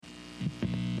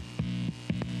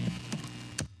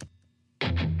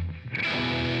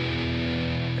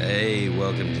Hey,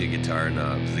 welcome to Guitar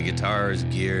Knobs, the guitars,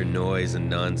 gear, noise, and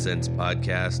nonsense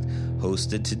podcast,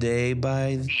 hosted today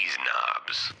by these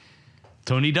knobs.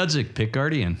 Tony Dudzik, Pick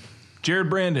Guardian.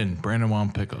 Jared Brandon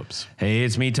Wong Pickups. Hey,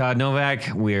 it's me, Todd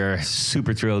Novak. We're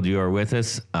super thrilled you are with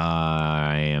us.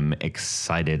 I am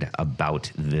excited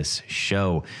about this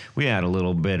show. We had a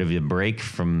little bit of a break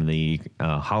from the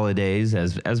holidays,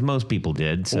 as most people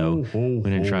did. So we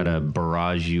didn't try to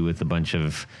barrage you with a bunch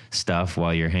of stuff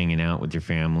while you're hanging out with your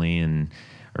family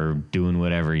or doing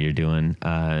whatever you're doing.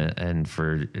 And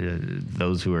for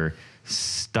those who are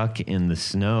stuck in the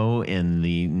snow in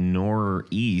the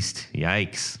northeast,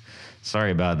 yikes.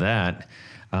 Sorry about that.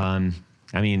 I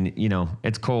mean, you know,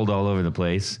 it's cold all over the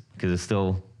place because it's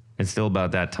still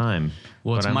about that time.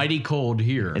 Well, it's mighty cold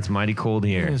here. It's mighty cold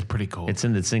here. It is pretty cold. It's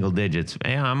in the single digits.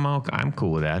 Yeah, I'm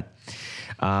cool with that.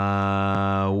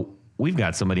 We've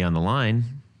got somebody on the line.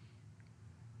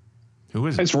 Who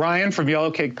is it? It's Ryan from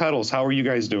Yellowcake Pedals. How are you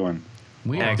guys doing?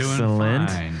 We are Excellent. doing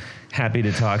fine. Happy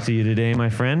to talk to you today,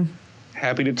 my friend.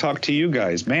 Happy to talk to you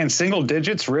guys. Man, single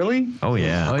digits, really? Oh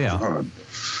yeah. Oh, yeah.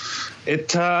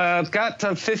 It got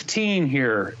to 15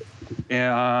 here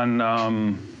on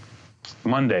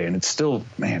Monday, and it's still,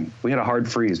 man, we had a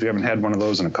hard freeze. We haven't had one of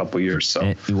those in a couple of years. So,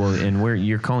 And where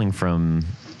you're calling from?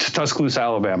 Tuscaloosa,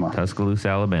 Alabama. Tuscaloosa,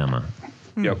 Alabama.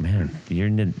 Yep. Man,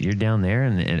 you're down there,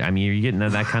 and I mean, you're getting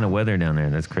that kind of weather down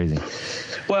there. That's crazy.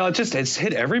 Well, it's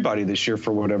hit everybody this year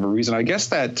for whatever reason. I guess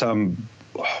that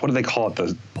what do they call it?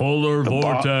 The Polar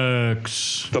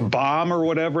vortex. the bomb or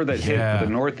whatever that hit the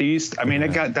Northeast. I mean,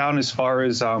 it got down as far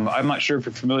as I'm not sure if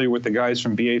you're familiar with the guys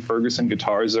from B.A. Ferguson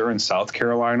Guitars. They're in South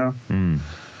Carolina, in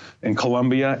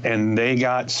Columbia, and they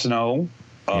got snow.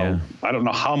 I don't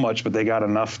know how much, but they got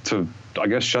enough to, I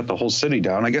guess, shut the whole city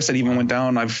down. I guess it even went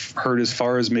down, I've heard, as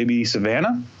far as maybe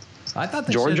Savannah. I thought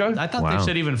they Georgia? they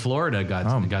said even Florida got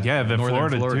Yeah, the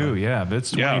northern Florida too. Yeah,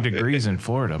 it's 20 degrees in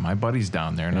Florida. My buddy's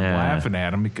down there, and I'm laughing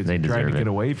at him because They he tried to deserve get it.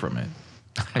 away from it.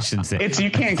 I shouldn't say.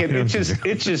 You can't get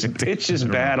it's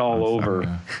just bad all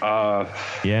over.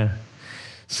 Yeah.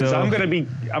 So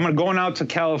I'm going out to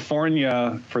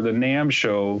California for the NAMM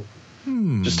show,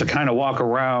 just to kind of walk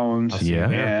around. Yeah.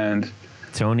 And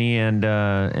Tony and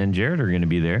Jared are going to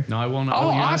be there. No, I won't. Oh,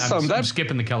 awesome. I'm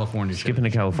skipping the California show. Skipping the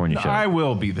California show. I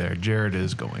will be there. Jared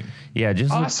is going. Yeah,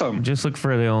 Awesome. Just look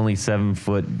for the only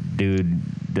 7-foot dude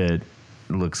that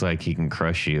looks like he can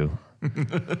crush you.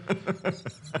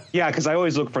 yeah, because I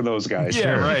always look for those guys.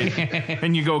 Yeah, right.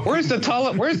 And you go, Where's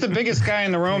the biggest guy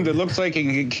in the room that looks like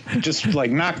he can just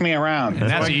like knock me around? And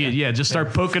that's just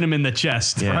start poking him in the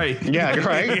chest. Yeah. right. Yeah,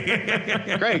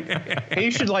 right. Great.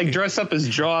 He should like dress up as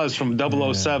Jaws from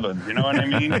 007. You know what I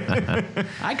mean?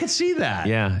 I could see that.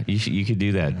 Yeah, you could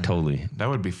do that totally. That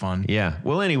would be fun. Yeah.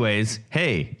 Well, anyways,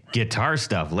 hey, guitar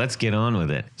stuff. Let's get on with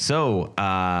it. So,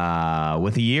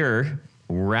 with a year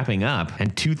wrapping up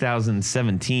and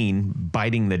 2017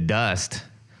 biting the dust.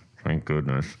 Thank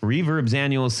goodness. Reverb's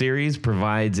annual series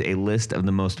provides a list of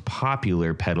the most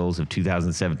popular pedals of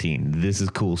 2017. This is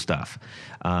cool stuff.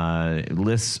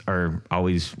 Lists are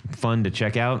always fun to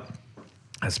check out,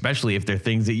 especially if they're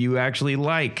things that you actually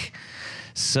like.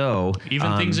 So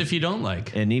Even things if you don't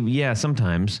like. and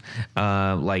sometimes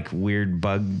like weird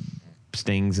bug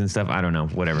stings and stuff. I don't know,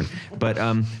 whatever. But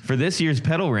for this year's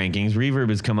pedal rankings, Reverb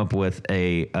has come up with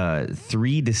a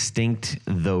 3 distinct,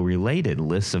 though related,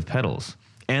 lists of pedals.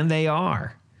 And they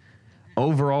are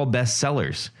overall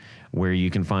bestsellers, where you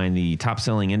can find the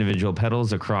top-selling individual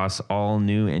pedals across all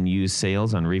new and used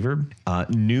sales on Reverb.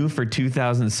 New for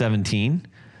 2017,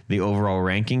 the overall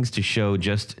rankings to show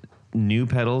just new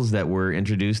pedals that were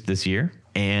introduced this year.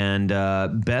 And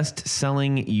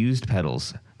best-selling used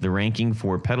pedals, the ranking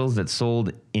for pedals that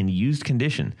sold in used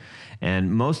condition.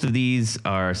 And most of these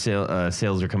are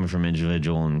sales are coming from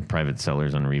individual and private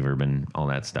sellers on Reverb and all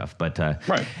that stuff. But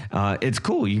it's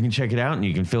cool. You can check it out and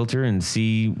you can filter and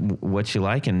see what you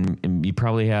like. And you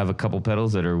probably have a couple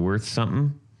pedals that are worth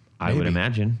something, I would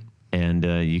imagine. And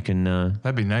you can...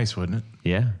 That'd be nice, wouldn't it?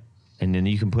 Yeah. And then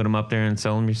you can put them up there and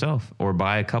sell them yourself. Or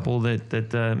buy a couple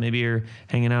that maybe are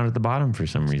hanging out at the bottom for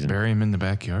some reason. Bury him in the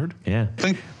backyard? Yeah. I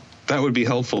think that would be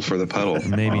helpful for the pedal.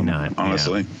 Maybe not.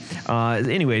 Honestly. Yeah.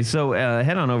 Anyway, so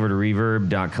head on over to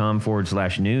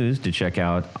reverb.com/news to check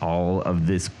out all of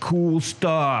this cool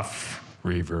stuff.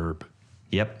 Reverb.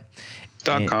 Yep.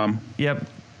 .com. Yep.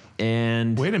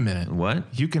 And Wait a minute. What?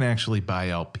 You can actually buy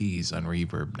LPs on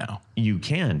Reverb now. You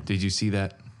can. Did you see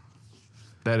that?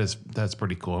 That's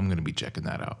pretty cool. I'm going to be checking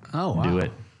that out. Oh, wow. Do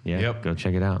it. Yeah. Yep. Go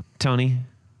check it out. Tony,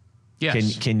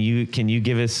 Yes. can you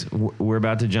give us? We're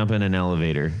about to jump in an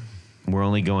elevator. We're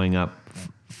only going up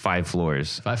 5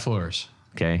 floors. 5 floors.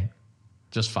 Okay.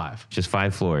 Just 5. Just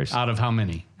 5 floors. Out of how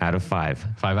many? Out of 5.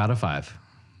 5 out of 5.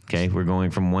 Okay, we're going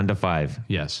from 1 to 5.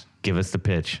 Yes. Give us the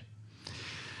pitch.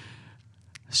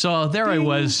 So there I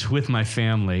was with my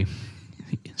family,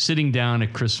 sitting down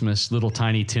at Christmas, little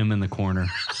tiny Tim in the corner.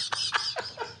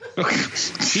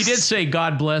 He did say,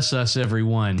 "God bless us,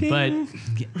 everyone." Ding.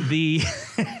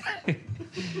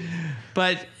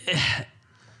 But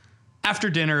after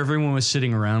dinner, everyone was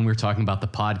sitting around. We were talking about the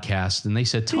podcast, and they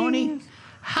said, "Tony,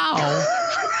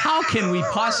 how can we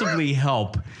possibly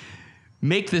help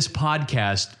make this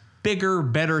podcast bigger,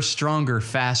 better, stronger,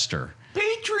 faster?"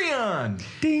 Patreon.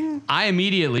 Ding. I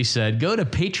immediately said, go to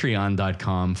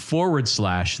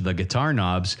patreon.com/the Guitar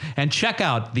Knobs and check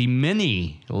out the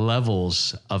many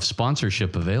levels of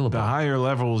sponsorship available. The higher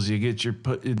levels, you get your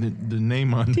put the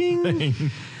name on the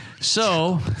thing.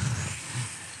 So,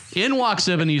 in walks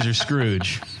Ebenezer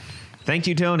Scrooge. Thank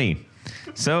you, Tony.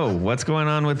 So, what's going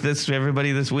on with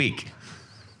everybody this week?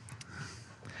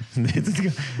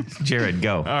 Jared,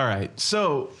 go. All right.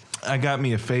 So, I got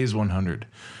me a Phase 100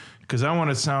 because I want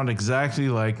to sound exactly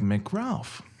like Mick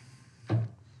Ralph.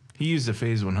 He used a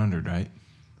Phase 100, right?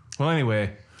 Well,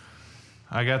 anyway,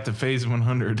 I got the Phase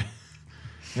 100.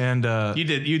 And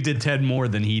You did 10 more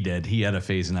than he did. He had a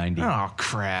Phase 90. Oh,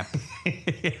 crap.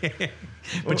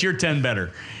 But you're 10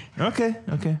 better. Okay.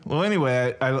 Well,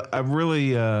 anyway, I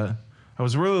really I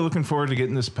was really looking forward to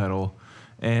getting this pedal,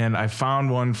 and I found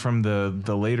one from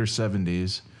the later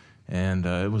 70s, and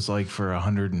it was like for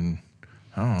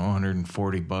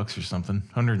 $140 or something,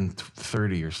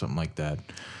 130 or something like that.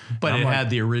 But it had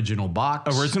the original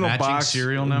box, matching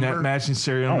serial number. Matching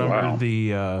serial number. Wow.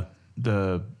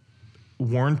 The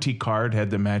warranty card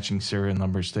had the matching serial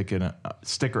number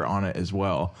sticker on it as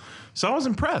well. So I was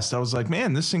impressed. I was like,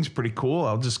 man, this thing's pretty cool.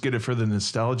 I'll just get it for the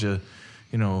nostalgia,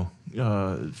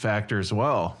 factor as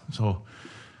well. So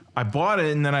I bought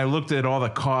it, and then I looked at all the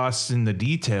costs and the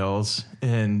details,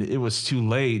 and it was too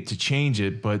late to change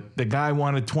it. But the guy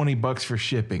wanted $20 for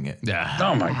shipping it. Yeah.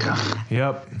 Oh my God.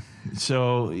 Yep.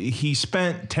 So he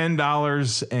spent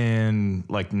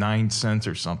 $10.09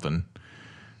 or something.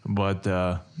 But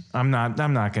I'm not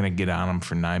going to get on him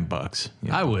for $9.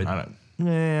 I would.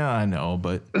 I know,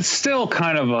 but It's still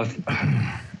kind of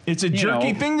it's a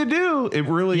jerky thing to do. It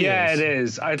really is. Yeah, it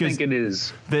is. I think it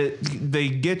is. They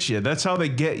get you. That's how they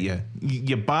get you.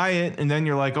 You buy it, and then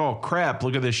you're like, oh, crap,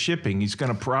 look at this shipping. He's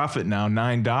going to profit now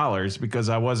 $9 because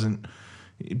I wasn't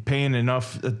paying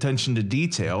enough attention to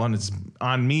detail, and it's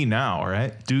on me now,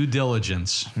 right? Due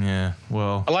diligence. Yeah,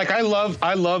 well. Like I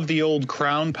love the old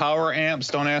Crown Power amps.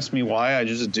 Don't ask me why. I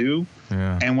just do.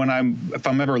 Yeah. And if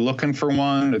I'm ever looking for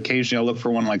one, occasionally I'll look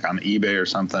for one like on eBay or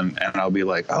something, and I'll be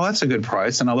like, oh, that's a good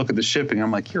price. And I'll look at the shipping.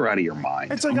 I'm like, you're out of your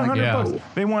mind. It's like $100.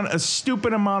 They want a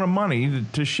stupid amount of money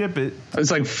to ship it. It's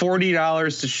like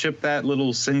 $40 to ship that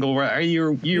little single.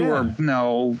 You are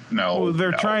no. Well,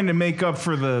 they're trying to make up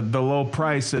for the low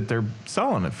price that they're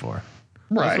selling it for.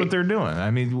 Right. That's what they're doing.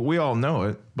 I mean, we all know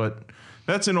it, but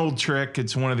that's an old trick.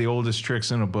 It's one of the oldest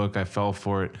tricks in a book. I fell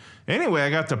for it. Anyway, I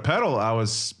got the pedal. I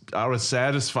was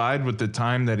satisfied with the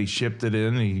time that he shipped it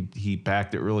in. He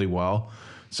packed it really well.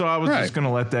 So I was just going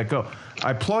to let that go.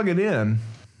 I plug it in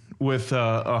with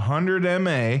 100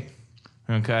 MA,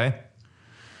 okay?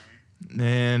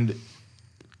 And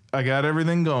I got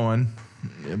everything going.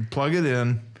 Plug it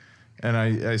in, and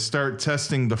I start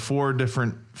testing the 4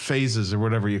 different phases or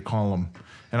whatever you call them.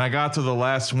 And I got to the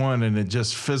last one, and it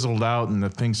just fizzled out, and the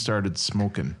thing started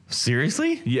smoking.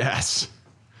 Seriously? Yes.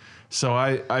 So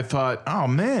I thought, oh,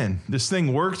 man, this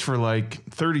thing worked for like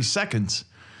 30 seconds.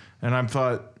 And I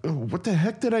thought, oh, what the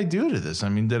heck did I do to this? I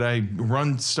mean, did I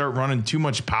start running too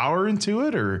much power into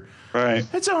it? Or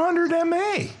it's 100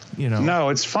 MA, No,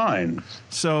 it's fine.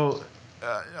 So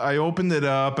I opened it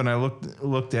up, and I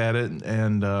looked at it,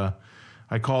 and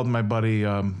I called my buddy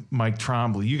Mike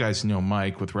Trombley. You guys know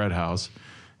Mike with Red House.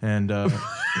 And are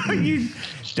you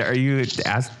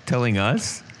telling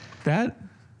us that?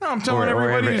 No, I'm telling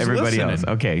everybody who's listening. Else.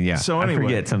 Okay, yeah. So anyway, I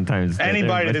forget sometimes.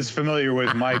 Anybody that's familiar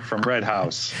with Mike from Red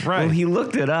House. Right. Well, he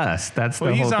looked at us. That's the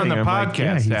whole thing. He's on the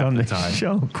podcast he's on the time.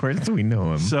 show. Of course we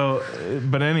know him. So,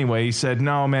 but anyway, he said,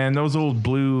 no, man, those old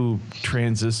blue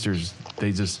transistors,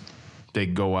 they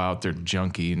go out. They're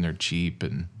junky and they're cheap.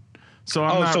 And so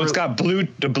it's got blue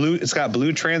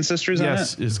transistors in it?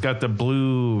 Yes, it's got the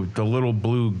little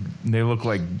blue, they look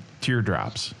like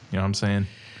teardrops. You know what I'm saying?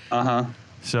 Uh-huh.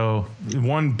 So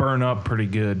one burned up pretty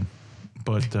good,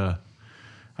 but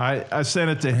I sent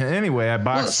it to him anyway. I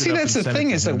boxed it up. See, that's the thing.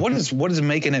 Is like, what is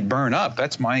making it burn up?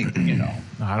 That's my,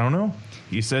 I don't know.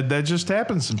 He said that just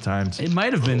happens sometimes. It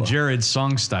might have been Jared's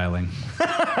song styling.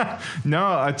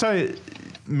 No, I tell you,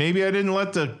 maybe I didn't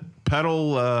let the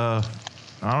pedal, I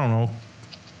don't know,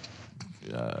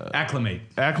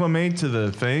 acclimate to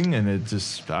the thing, and it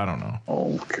just, I don't know.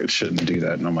 Oh, it shouldn't do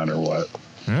that no matter what.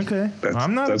 Okay.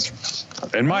 That's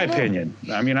in my opinion.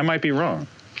 I mean, I might be wrong.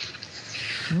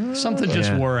 Something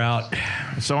just wore out.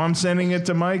 So I'm sending it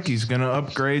to Mike. He's going to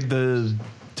upgrade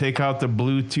take out the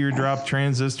blue teardrop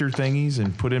transistor thingies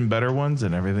and put in better ones,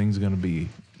 and everything's going to be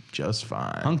just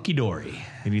fine. Hunky dory.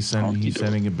 And he's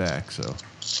sending it back. So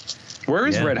where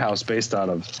is Red House based out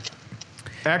of?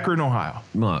 Akron, Ohio.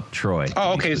 Well, Troy.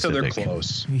 Oh, okay, so they're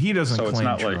close. He doesn't So it's claim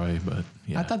not Troy, but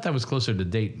yeah. I thought that was closer to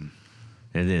Dayton.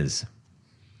 It is.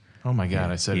 Oh my God,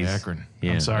 I said Akron.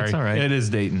 Yeah, I'm sorry. that's all right. It is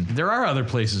Dayton. There are other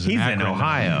places in He's Akron. in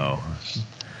Ohio.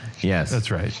 Yes, That's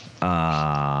right.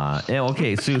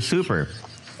 Okay, so super.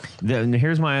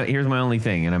 Here's my only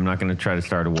thing, and I'm not going to try to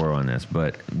start a war on this,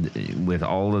 but with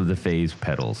all of the phase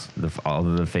pedals, all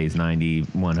of the phase 90,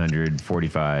 100,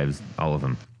 45s, all of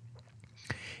them,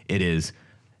 it is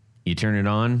you turn it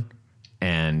on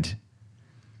and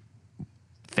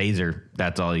phaser.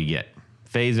 That's all you get.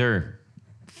 Phaser.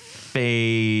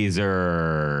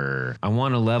 I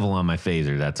want a level on my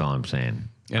phaser. That's all I'm saying.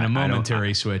 And a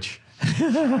momentary switch.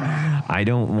 I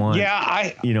don't want.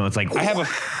 Yeah, it's like I have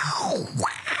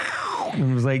I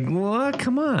was like, what?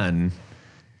 Come on.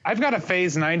 I've got a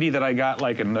Phase 90 that I got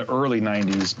like in the early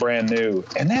 90s, brand new,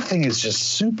 and that thing is just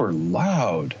super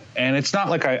loud. And it's not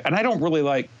like I don't really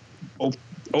like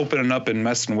opening up and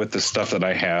messing with the stuff that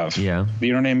I have. Yeah.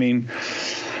 You know what I mean?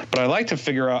 But I like to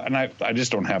figure out, and I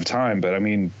just don't have time, but I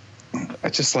mean, I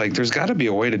just like, there's got to be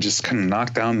a way to just kind of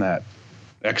knock down that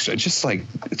extra. Just like,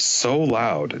 it's so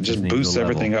loud. It just boosts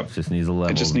everything up. It just needs a level.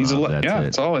 It just needs knob.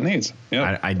 that's all it needs.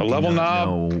 Yeah. I a do level not knob.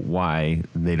 know why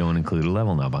they don't include a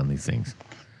level knob on these things.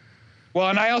 Well,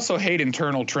 and I also hate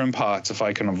internal trim pots if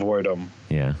I can avoid them.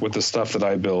 Yeah. With the stuff that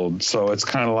I build, so it's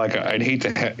kind of like I'd hate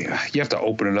to. You have to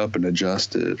open it up and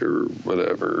adjust it or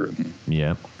whatever.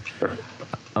 Yeah.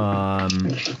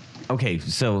 Okay,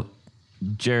 so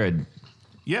Jared,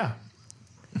 Yeah.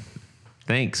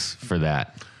 thanks for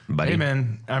that, buddy. Hey,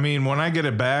 man. I mean, when I get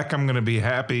it back, I'm going to be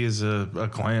happy as a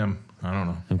clam. I don't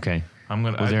know. Okay.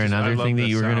 Was Was there another thing that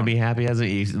you were going to be happy as?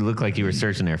 You looked like you were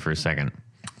searching there for a second.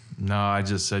 No, I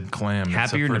just said clam.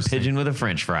 That's the Happier than a first pigeon thing. with a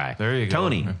French fry. There you go.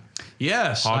 Tony,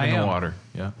 Yes, Hog I in the am. water.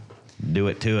 Yeah. do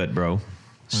it to it, bro.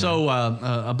 So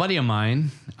a buddy of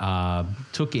mine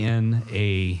took in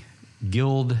a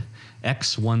Guild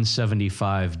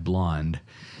X175 Blonde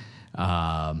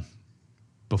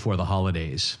before the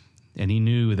holidays. And he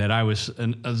knew that I was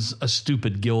a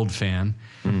stupid Guild fan.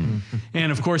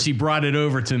 And, of course, he brought it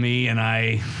over to me, and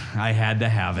I had to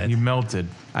have it. You melted.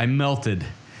 I melted.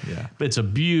 Yeah. But it's a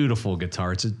beautiful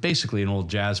guitar. It's basically an old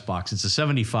jazz box. It's a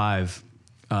 75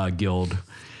 Guild.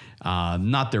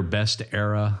 Not their best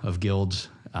era of Guilds,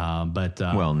 but...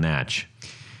 Well, Natch.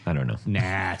 I don't know.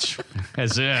 Natch.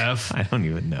 As if. I don't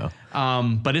even know.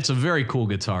 But it's a very cool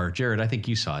guitar. Jared, I think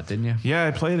you saw it, didn't you? Yeah,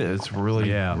 I played it. It's really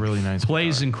nice.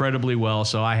 Plays guitar. incredibly well,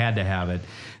 so I had to have it.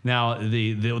 Now,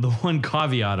 the one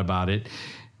caveat about it,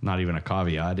 not even a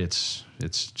caveat, it's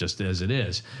just as it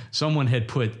is. Someone had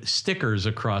put stickers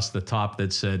across the top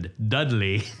that said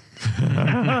Dudley.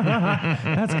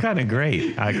 That's kind of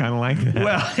great. I kind of like that.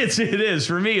 Well, it is.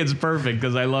 For me, it's perfect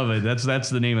because I love it. That's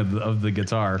the name of the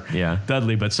guitar. Yeah.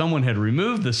 Dudley. But someone had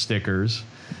removed the stickers,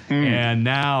 and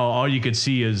now all you could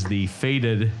see is the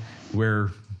faded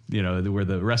where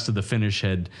the rest of the finish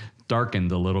had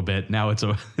darkened a little bit. Now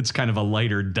it's kind of a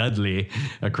lighter Dudley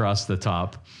across the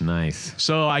top. Nice.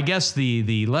 So I guess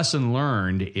the lesson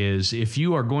learned is if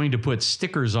you are going to put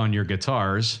stickers on your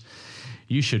guitars,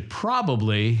 you should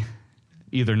probably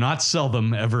either not sell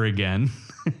them ever again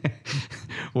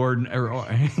or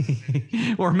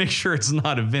make sure it's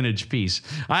not a vintage piece.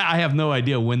 I have no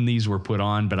idea when these were put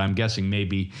on, but I'm guessing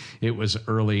maybe it was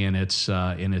early in its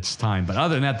time. But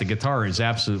other than that, the guitar is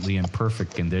absolutely in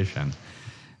perfect condition.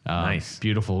 Nice.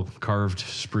 Beautiful carved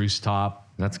spruce top.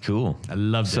 That's cool. I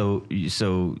loved it.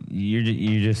 So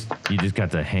you just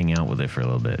got to hang out with it for a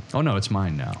little bit. Oh, no, it's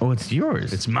mine now. Oh, it's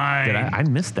yours. It's mine. I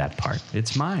missed that part.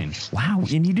 It's mine. Wow,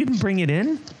 and you didn't bring it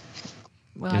in?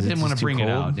 Well, I Is it didn't want just to too bring it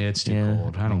cold? out. It's too Yeah,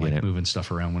 cold. I I don't get like it. moving stuff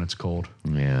around when it's cold.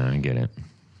 Yeah, I get it.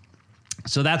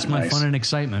 So that's my Nice. fun and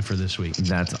excitement for this week.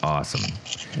 That's awesome.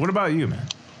 What about you, man?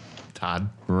 Todd.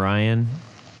 Ryan,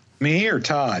 Me or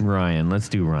Todd? let's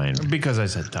do Ryan. Because I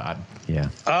said Todd. Yeah.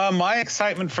 My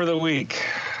excitement for the week.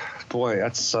 Boy,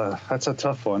 that's a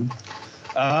tough one.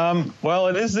 Well,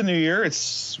 it is the new year.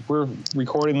 We're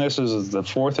recording this as the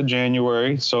 4th of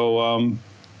January. So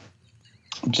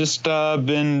just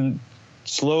been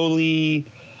slowly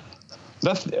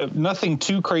Nothing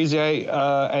too crazy.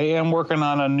 I am working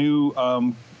on a new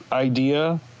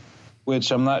idea,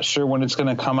 which I'm not sure when it's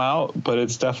going to come out, but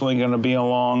it's definitely going to be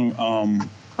along.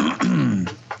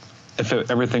 If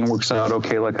everything works out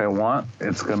okay, like I want,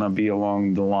 it's going to be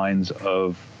along the lines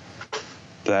of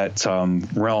that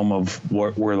realm of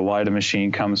where the Lida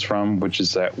machine comes from, which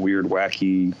is that weird,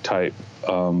 wacky type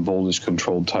voltage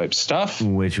controlled type stuff,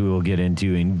 which we will get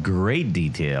into in great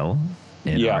detail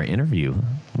in our interview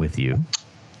with you.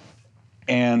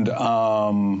 And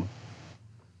kind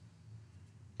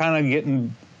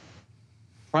of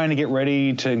trying to get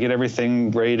ready to get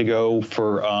everything ready to go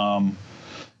for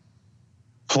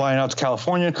flying out to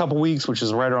California in a couple weeks, which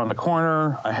is right around the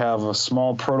corner. I have a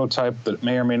small prototype that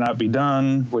may or may not be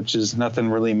done, which is nothing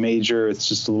really major. It's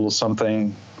just a little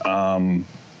something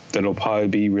that'll probably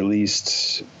be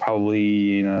released,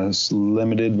 probably in a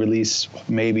limited release,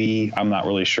 maybe. I'm not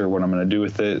really sure what I'm going to do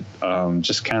with it.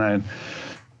 Just kind of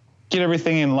get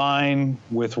everything in line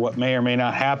with what may or may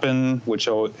not happen, which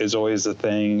is always the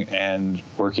thing, and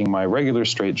working my regular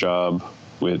straight job,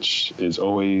 which is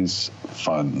always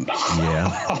fun.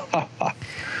 Yeah.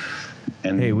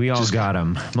 And hey, we all got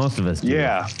them. Most of us do.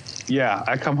 Yeah. Yeah.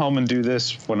 I come home and do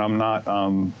this when I'm not,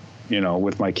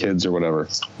 with my kids or whatever.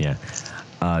 Yeah.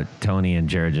 Tony and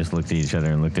Jared just looked at each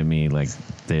other and looked at me like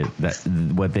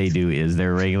what they do is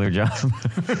their regular job.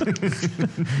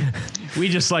 We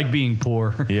just like being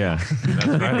poor. Yeah. That's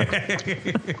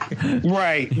right.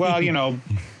 Right. Well,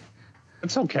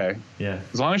 it's okay. Yeah.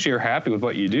 As long as you're happy with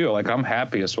what you do. Like, I'm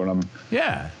happiest when I'm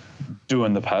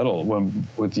doing the pedal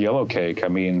with Yellowcake. I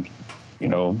mean,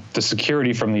 the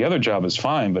security from the other job is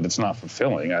fine, but it's not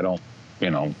fulfilling. I don't,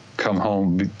 come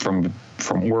home from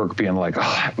work being like, oh,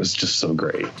 that was just so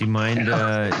great. Do you mind?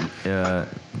 Do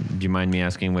you mind me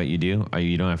asking what you do?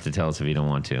 You don't have to tell us if you don't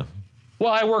want to.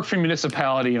 Well, I work for a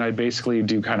municipality, and I basically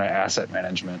do kind of asset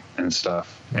management and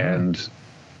stuff. And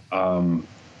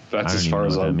that's as far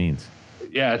as that means.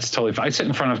 Yeah, it's totally fine. I sit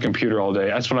in front of a computer all day.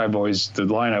 That's what the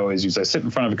line I always use. I sit in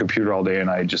front of a computer all day, and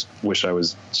I just wish I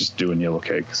was just doing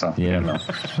Yellowcake. So, yeah.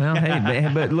 Well, hey,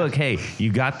 but look, hey,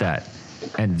 you got that.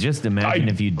 And just imagine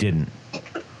if you didn't.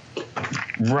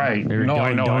 Right. No,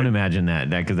 I know. Don't imagine that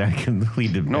because that can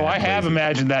lead to. No, I have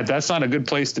imagined that. That's not a good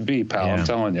place to be, pal. Yeah. I'm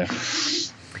telling you.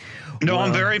 No,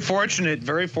 I'm very fortunate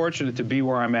to be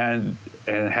where I'm at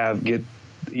and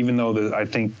even though I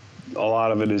think a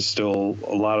lot of it is still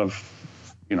a lot of,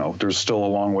 there's still a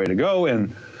long way to go,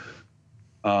 and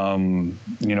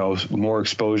more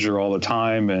exposure all the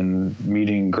time, and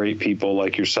meeting great people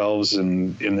like yourselves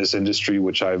in this industry,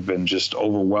 which I've been just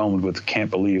overwhelmed with. Can't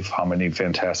believe how many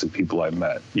fantastic people I've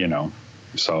met,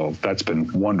 So that's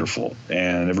been wonderful,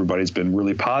 and everybody's been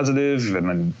really positive, and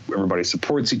then everybody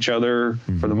supports each other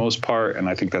for the most part, and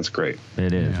I think that's great.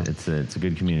 It is. Yeah. It's a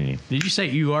good community. Did you say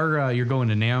you're going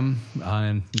to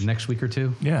NAMM next week or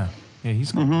two? Yeah. Yeah,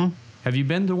 he's going. Mm-hmm. Have you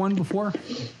been to one before?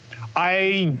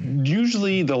 I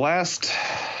usually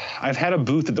I've had a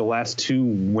booth at the last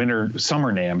two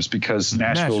summer NAMMs because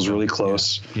Nashville's really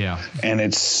close. Yeah. And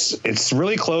it's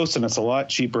really close, and it's a lot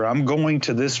cheaper. I'm going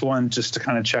to this one just to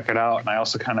kind of check it out. And I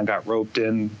also kind of got roped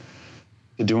in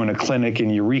to doing a clinic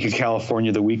in Eureka,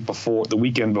 California the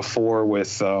weekend before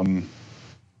with the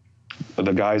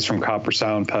guys from Copper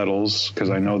Sound Pedals, because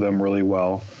I know them really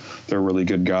well. They're really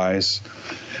good guys.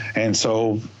 And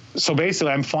so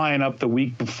basically I'm flying up the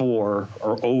week before,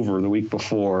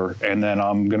 and then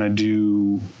I'm going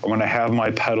to have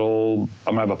my pedal.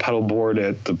 I'm going to have a pedal board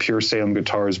at the Pure Salem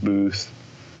Guitars booth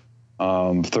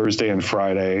Thursday and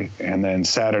Friday. And then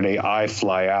Saturday I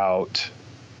fly out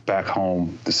back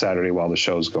home the Saturday while the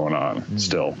show's going on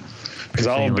still. Because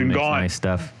I'll be gone. Nice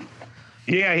stuff.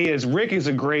 Yeah, he is. Rick is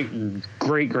a great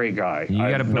guy. You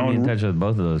got to put me in touch with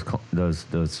both of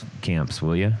those camps,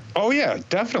 will you? Oh yeah,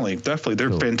 definitely. They're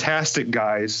fantastic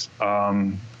guys.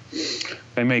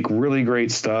 They make really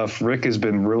great stuff. Rick has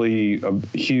been really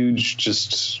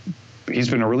he's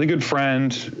been a really good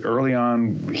friend early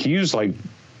on. He's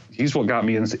what got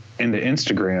me into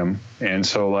Instagram, and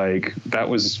so that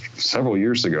was several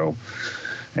years ago.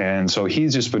 And so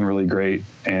he's just been really great,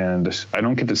 and I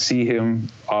don't get to see him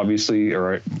obviously,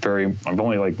 I've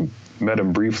only met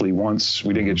him briefly once.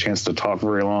 We didn't get a chance to talk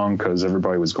very long because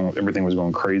everything was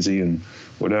going crazy and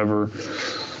whatever.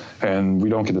 And we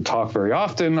don't get to talk very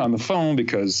often on the phone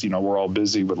because, we're all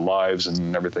busy with lives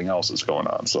and everything else that's going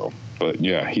on. So, but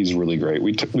yeah, he's really great.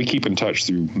 We keep in touch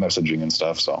through messaging and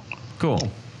stuff. So cool.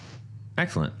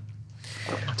 Excellent.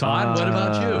 Todd, what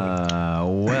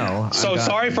about you?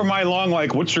 Sorry for my long,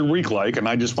 what's your week like? And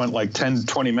I just went 10,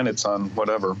 20 minutes on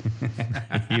whatever.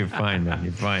 You're fine, man.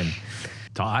 You're fine.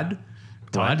 Todd?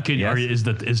 Todd, Yes.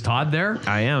 is Todd there?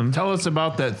 I am. Tell us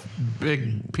about that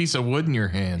big piece of wood in your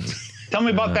hands. Tell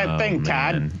me about that thing,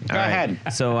 man. Todd. Go All right.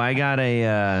 ahead. So I got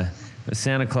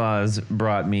Santa Claus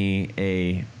brought me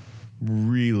a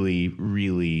really,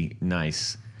 really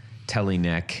nice telly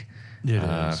neck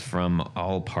from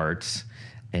All Parts.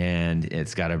 And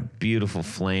it's got a beautiful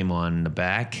flame on the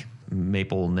back,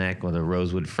 maple neck with a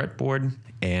rosewood fretboard.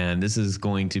 And this is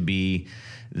going to be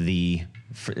the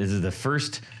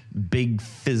first big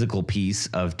physical piece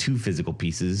of 2 physical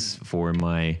pieces for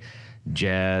my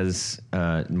jazz,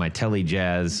 my telly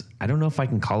jazz. I don't know if I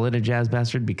can call it a jazz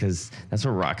bastard because that's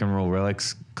what Rock and Roll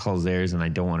Relics calls theirs, and I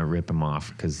don't want to rip him off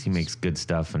because he makes good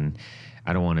stuff, and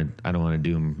I don't want to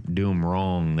do him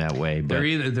wrong that way. But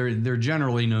They're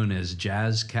generally known as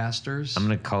jazz casters. I'm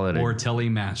gonna call it or telly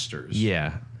masters.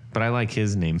 Yeah, but I like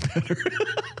his name better.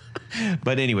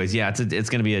 But anyways, yeah, it's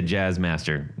going to be a jazz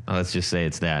master. Let's just say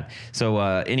it's that. So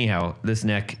anyhow, this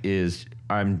neck is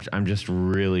I'm just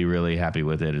really, really happy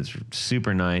with it. It's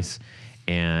super nice,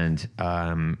 and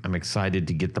I'm excited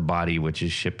to get the body, which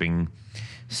is shipping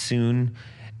soon.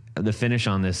 The finish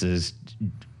on this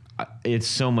it's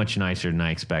so much nicer than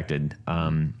I expected.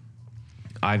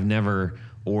 I've never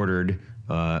ordered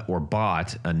or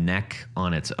bought a neck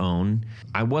on its own.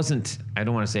 I don't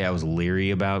want to say I was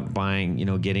leery about buying,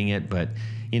 getting it, but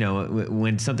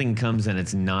when something comes and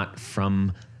it's not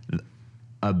from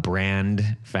a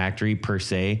brand factory per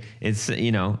se, it's,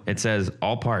 it says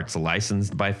All Parts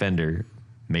licensed by Fender,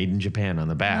 made in Japan on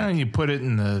the back. And you put it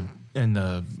in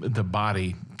the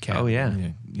body cap. Oh yeah.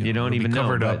 You don't even know.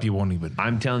 Covered up, you won't even.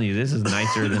 I'm telling you, this is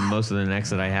nicer than most of the necks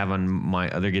that I have on my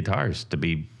other guitars, to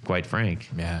be quite frank.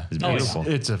 Yeah. It's beautiful.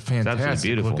 It's a fantastic absolutely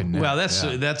beautiful. looking neck. Well,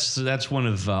 that's one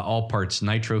of All Parts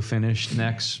nitro finished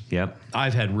necks. Yep.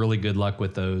 I've had really good luck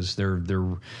with those. They're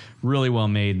really well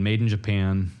made in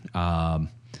Japan.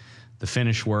 The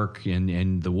finish work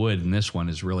and the wood in this one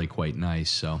is really quite nice.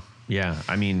 So Yeah,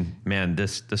 I mean, man,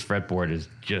 this fretboard is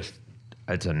just,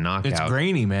 it's a knockout. It's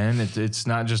grainy, man. It's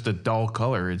not just a dull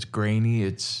color. It's grainy.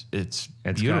 It's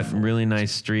beautiful. Got really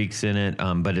nice streaks in it,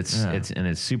 but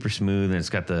it's super smooth, and it's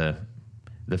got the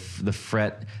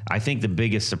fret. I think the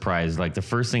biggest surprise, like the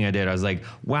first thing I did, I was like,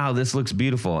 wow, this looks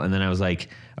beautiful. And then I was like,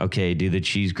 okay, do the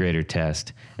cheese grater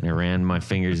test. And I ran my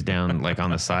fingers down like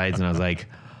on the sides, and I was like,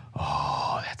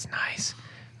 oh, that's nice.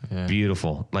 Yeah.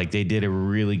 Beautiful. Like they did a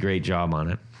really great job on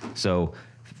it. So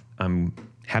I'm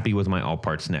happy with my All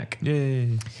Parts neck.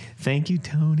 Yay. Thank you,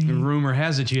 Tony. the rumor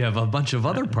has it you have a bunch of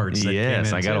other parts that Yes,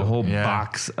 came in I got too. a whole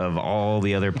box of all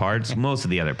the other parts, most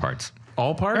of the other parts.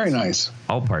 All parts? Very nice.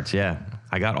 All parts, yeah.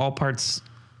 I got all parts.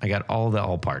 I got all the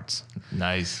all parts.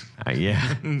 Nice.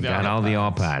 Yeah, got all the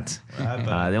all parts.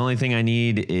 The only thing I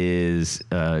need is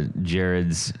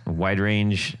Jared's wide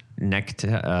range neck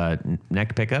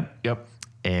pickup. Yep.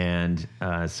 And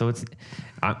so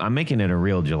I'm making it a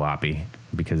real jalopy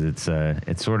because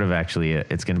it's sort of actually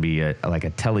it's going to be like a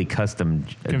telly custom,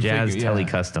 a jazz telly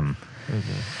custom.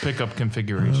 Pickup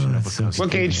configuration of a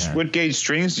custom. What gauge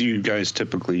strings do you guys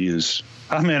typically use?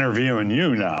 I'm interviewing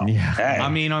you now. Yeah. Hey. I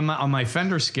mean, on my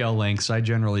Fender scale lengths, I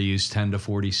generally use 10 to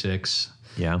 46.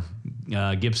 Yeah.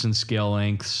 Gibson scale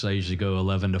lengths, I usually go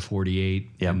 11 to 48.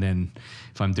 Yep. And then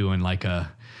if I'm doing like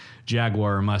a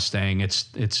Jaguar or Mustang,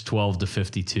 it's 12 to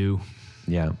 52.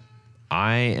 Yeah.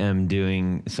 I am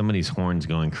doing some of these horns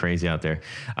going crazy out there.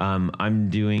 I'm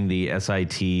doing the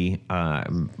SIT.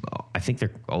 I think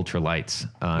they're ultra lights.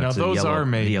 Now those are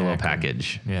made the yellow in Akron.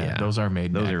 package. Yeah, those are made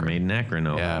in Those are Akron. made in Akron.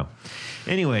 Oh, Yeah. wow.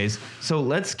 Anyways, so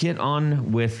let's get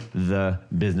on with the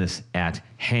business at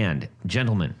hand,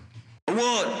 gentlemen. 1,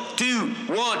 2,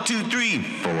 1, 2, 3.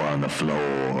 4 on the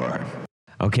floor.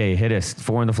 Okay, hit us.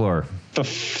 4 on the floor. The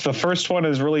first one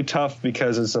is really tough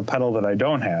because it's a pedal that I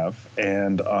don't have,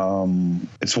 and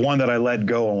it's one that I let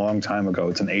go a long time ago.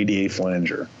 It's an 88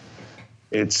 flanger.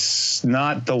 It's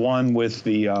not the one with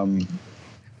the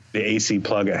AC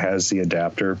plug. It has the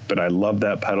adapter, but I love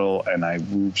that pedal, and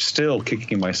I'm still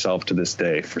kicking myself to this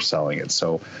day for selling it.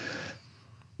 So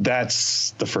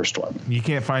that's the first one. You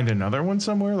can't find another one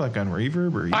somewhere, like on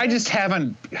Reverb or? I just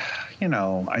haven't,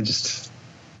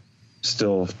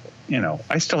 still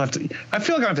have to. I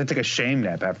feel like I have to take a shame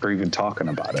nap after even talking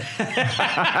about it.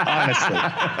 Honestly.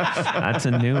 That's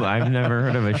a new. I've never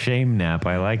heard of a shame nap.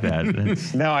 I like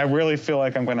that. No, I really feel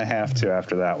like I'm going to have to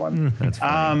after that one. That's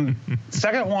funny.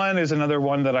 Second one is another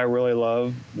one that I really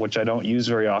love, which I don't use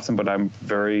very often, but love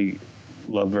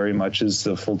very much, is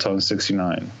the Full Tone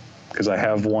 69, because I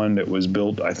have one that was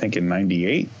built, I think, in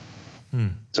 '98.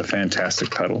 It's a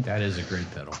fantastic pedal. That is a great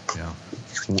pedal. Yeah.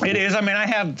 It is. I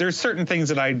mean, there's certain things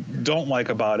that I don't like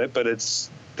about it, but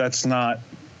that's not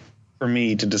for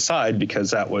me to decide, because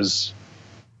that was,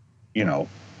 the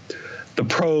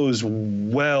pros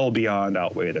well beyond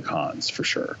outweigh the cons for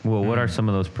sure. Well, what are some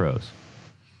of those pros?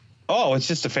 Oh, it's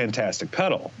just a fantastic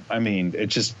pedal. I mean,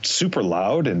 it's just super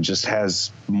loud and just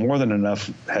has more than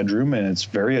enough headroom, and it's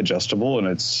very adjustable, and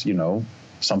it's,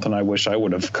 something I wish I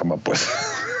would have come up with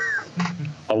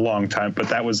a long time, but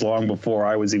that was long before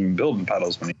I was even building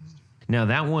pedals. Now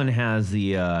that one has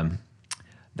the,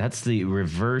 that's the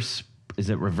reverse, is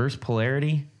it reverse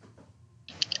polarity?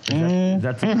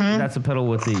 That's a pedal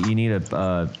with you need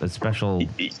a special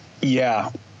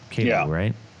cable,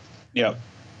 right? Yeah.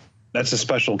 That's a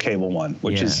special cable one,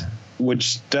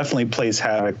 which definitely plays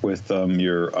havoc with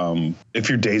your if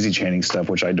you're daisy chaining stuff,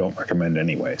 which I don't recommend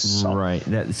anyways. So. Right.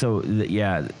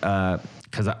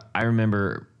 Because I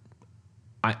remember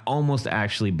I almost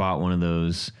actually bought one of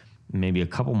those maybe a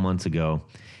couple months ago,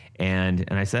 and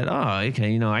I said, oh,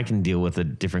 okay, I can deal with a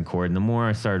different chord. And the more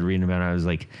I started reading about it, I was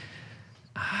like,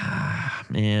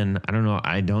 man, I don't know.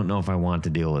 I don't know if I want to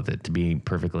deal with it, to be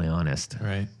perfectly honest.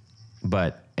 Right.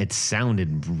 But it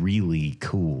sounded really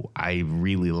cool. I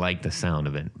really liked the sound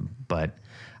of it. But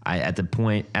at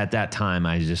that time,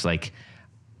 I was just like,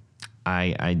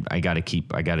 I gotta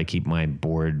keep my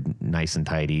board nice and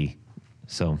tidy.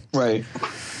 So right.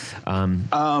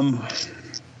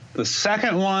 The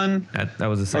second one, that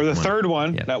was the second or the one. third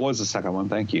one. Yeah. That was the second one.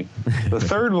 Thank you. The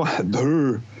third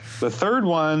one. The third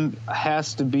one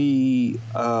has to be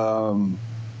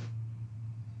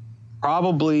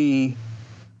probably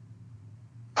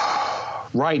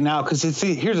right now, because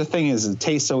here's the thing: is the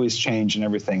tastes always change and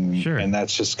everything, sure. And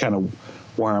that's just kind of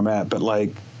where I'm at. But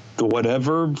like the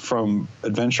whatever from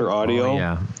Adventure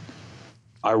Audio,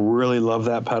 I really love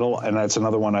that pedal, and that's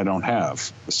another one I don't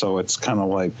have. So it's kind of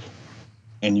like,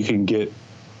 and you can get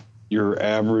your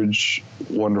average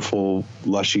wonderful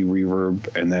lushy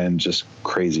reverb and then just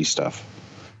crazy stuff,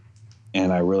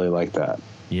 and I really like that.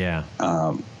 Yeah,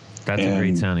 that's a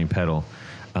great sounding pedal.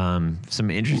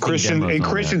 Some interesting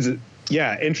demos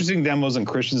interesting demos, and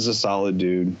Christian's a solid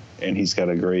dude, and he's got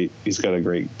a great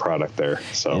product there.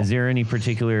 So, is there any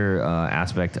particular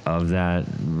aspect of that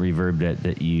reverb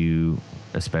that you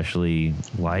especially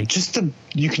like?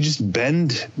 You can just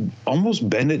almost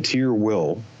bend it to your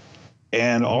will.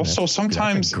 And also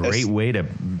sometimes that's a great way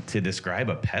to describe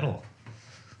a pedal.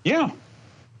 Yeah,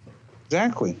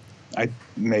 exactly. I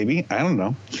don't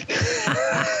know.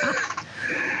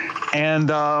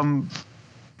 And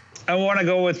I want to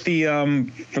go with the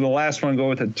for the last one, go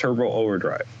with the turbo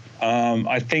overdrive.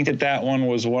 I think that one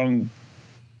was one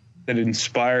that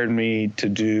inspired me to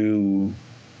do,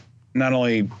 not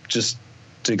only just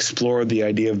to explore the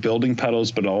idea of building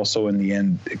pedals, but also in the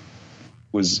end it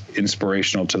was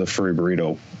inspirational to the Furry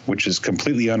Burrito, which is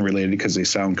completely unrelated because they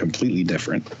sound completely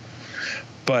different.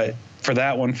 But for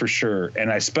that one, for sure.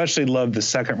 And I especially loved the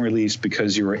second release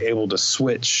because you were able to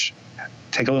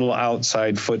take a little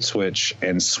outside foot switch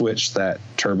and switch that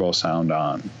turbo sound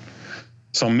on.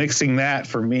 So mixing that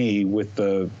for me with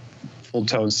the full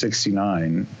tone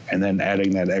 69 and then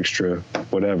adding that extra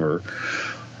whatever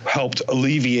helped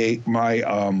alleviate my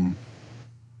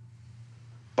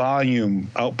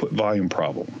output volume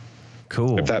problem.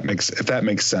 Cool. If that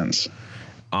makes sense.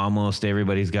 Almost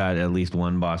everybody's got at least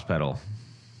one Boss pedal.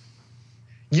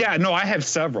 Yeah, no, I have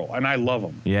several and I love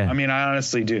them. Yeah. I mean, I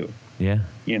honestly do. Yeah.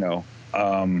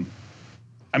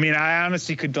 I mean, I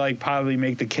honestly could probably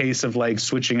make the case of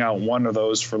switching out one of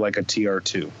those for a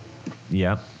TR2.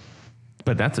 Yeah.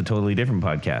 But that's a totally different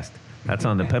podcast. That's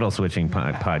on the pedal switching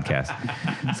podcast.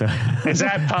 So is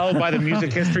that followed by the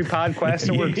music history podcast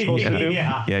that we're supposed to do?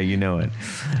 Yeah, you know it.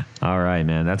 All right,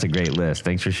 man. That's a great list.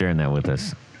 Thanks for sharing that with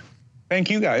us. Thank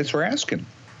you guys for asking.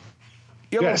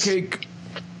 Yellowcake.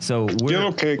 So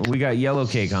Yellowcake. We got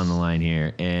Yellowcake on the line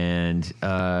here, and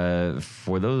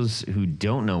for those who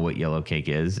don't know what Yellowcake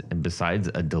is, and besides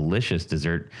a delicious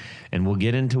dessert, and we'll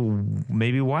get into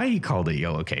maybe why he called it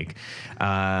Yellowcake.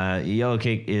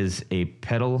 Yellowcake is a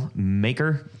pedal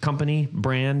maker company,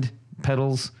 brand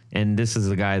pedals, and this is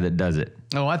the guy that does it.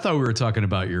 Oh, I thought we were talking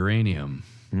about uranium.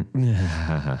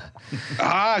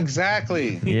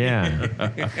 Exactly.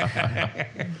 Yeah.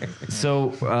 So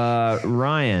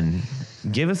Ryan,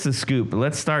 give us the scoop.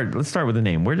 Let's start with the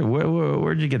name.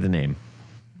 Where'd you get the name?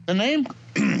 The name,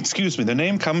 excuse me. The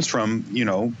name comes from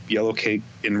Yellowcake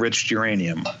enriched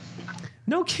uranium.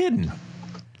 No kidding.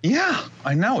 Yeah,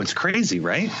 I know, it's crazy,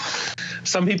 right?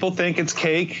 Some people think it's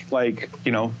cake,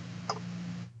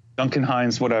 Duncan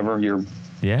Hines, whatever. Your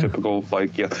typical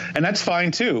and that's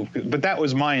fine too. But that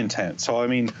was my intent. So I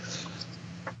mean,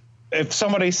 if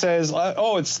somebody says,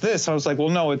 "Oh, it's this," I was like, "Well,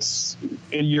 no, it's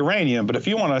uranium." But if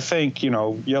you want to think,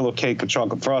 yellow cake with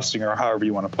chocolate frosting or however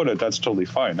you want to put it, that's totally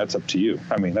fine. That's up to you.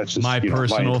 I mean, that's just My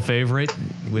personal favorite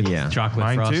with chocolate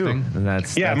Mine frosting. too.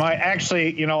 That's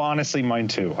honestly, mine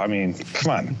too. I mean,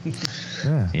 come on.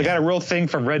 Yeah. They got a real thing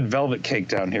for red velvet cake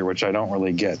down here, which I don't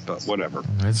really get, but whatever.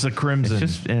 It's the crimson.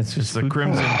 It's just the food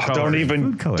crimson color.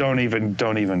 color. Don't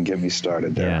even get me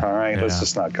started there. Yeah. All right, let's Yeah.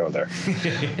 just not go there.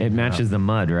 It matches the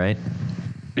mud, right?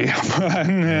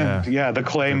 Yeah, the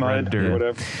clay mud, dirt. or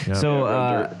whatever. Yeah.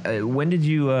 So, when did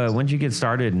you get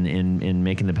started in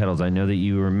making the pedals? I know that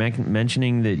you were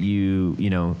mentioning that you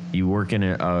work in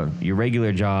your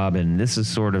regular job, and this is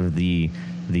sort of the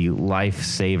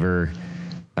lifesaver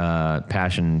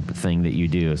passion thing that you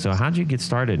do. So, how'd you get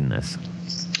started in this?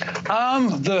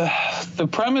 The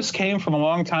premise came from a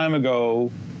long time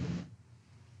ago,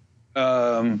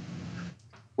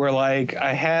 where like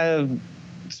I had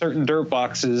certain dirt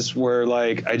boxes where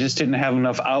like I just didn't have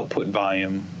enough output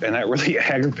volume, and that really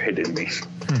aggravated me.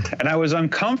 And I was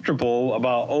uncomfortable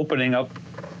about opening up,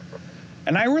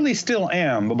 and I really still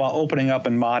am, about opening up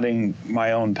and modding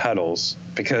my own pedals,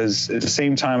 because at the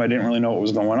same time I didn't really know what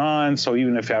was going on. So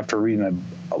even if after reading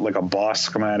a boss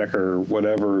schematic or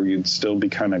whatever, you'd still be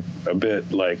kind of a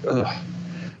bit like, ugh.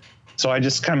 So I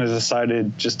just kind of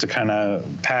decided just to kind of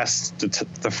pass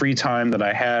the free time that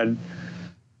I had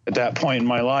at that point in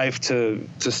my life to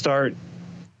start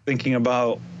thinking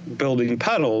about building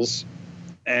pedals.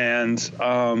 And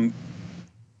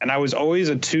I was always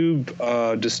a tube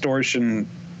distortion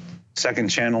second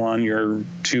channel on your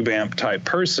tube amp type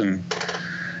person.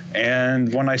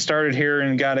 And when I started here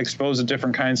and got exposed to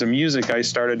different kinds of music, I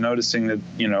started noticing that,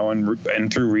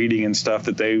 and through reading and stuff,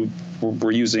 that they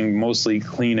were using mostly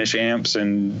cleanish amps.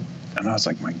 And I was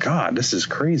like, my God, this is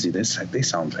crazy. They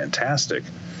sound fantastic.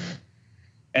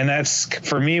 And that's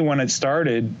for me when it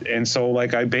started. And so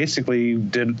like I basically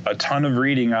did a ton of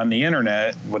reading on the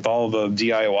internet with all the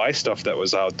DIY stuff that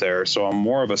was out there. So I'm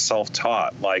more of a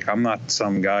self-taught. Like I'm not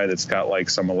some guy that's got like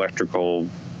some electrical,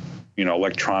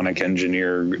 electronic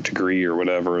engineer degree or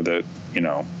whatever that,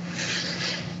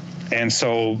 And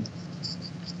so,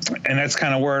 and that's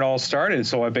kind of where it all started.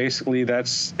 So I basically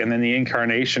and then the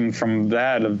incarnation from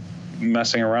that of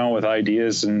messing around with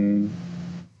ideas and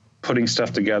putting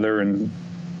stuff together and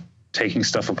taking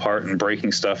stuff apart and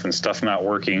breaking stuff and stuff not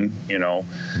working,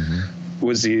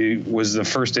 was the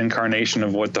first incarnation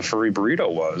of what the furry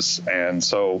burrito was. And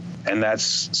so I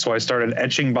started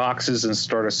etching boxes and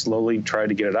started slowly trying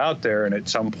to get it out there. And at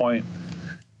some point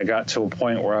I got to a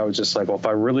point where I was just like, well, if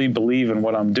I really believe in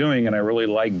what I'm doing and I really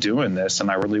like doing this and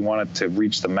I really wanted to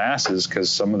reach the masses, because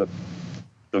some of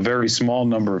the very small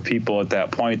number of people at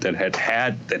that point that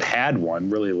had one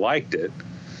really liked it,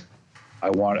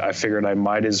 I figured I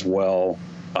might as well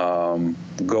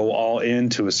go all in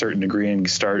to a certain degree and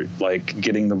start like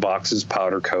getting the boxes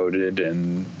powder coated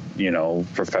and,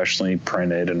 professionally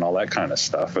printed and all that kind of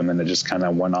stuff. And then it just kind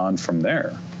of went on from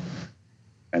there.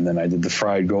 And then I did the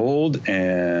fried gold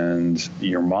and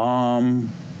your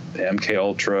mom, the MK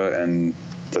Ultra, and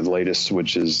the latest,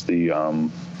 which is the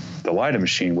Lida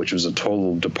machine, which was a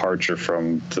total departure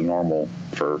from the normal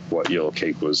for what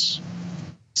Yellowcake was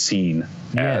seen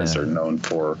as or known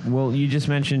for. Well, you just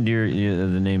mentioned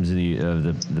the names of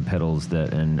the pedals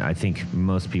and I think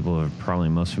most people are probably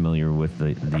most familiar with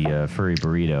the furry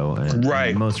burrito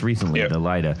and most recently the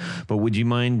Lida. But would you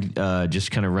mind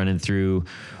just kind of running through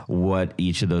what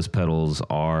each of those pedals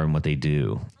are and what they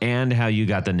do and how you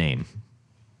got the name?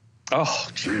 Oh,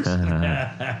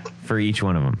 jeez. For each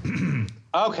one of them.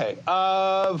 Okay.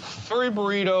 Furry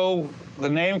burrito, the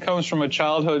name comes from a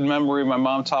childhood memory. My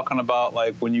mom talking about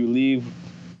like when you leave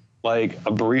like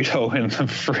a burrito in the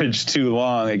fridge too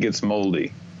long, it gets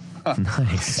moldy.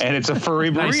 Nice. And it's a furry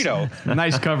burrito.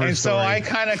 Nice cover And story. so I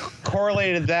kind of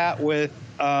correlated that with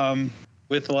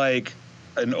like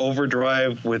an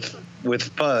overdrive with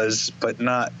fuzz, but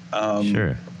not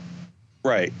Sure.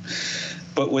 Right.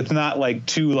 But with not like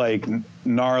too like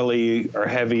gnarly or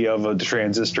heavy of a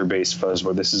transistor based fuzz,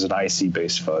 where this is an IC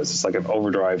based fuzz. It's like an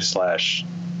overdrive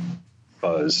 /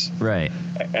 fuzz. Right.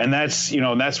 And that's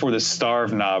where the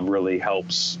starve knob really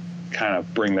helps kind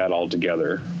of bring that all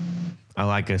together. I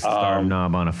like a starve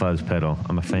knob on a fuzz pedal.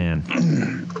 I'm a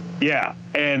fan. Yeah.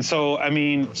 And so,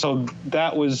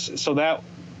 that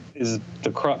is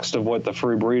the crux of what the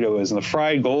furry burrito is. And the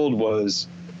fried gold was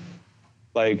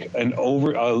like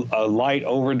a light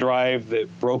overdrive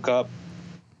that broke up,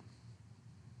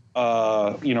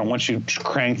 once you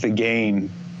crank the gain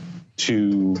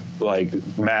to like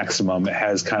maximum. It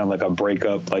has kind of like a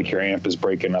breakup, like your amp is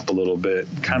breaking up a little bit.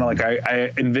 Kind of like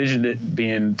I envisioned it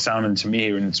being sounding to me,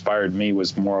 and inspired me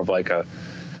was more of like a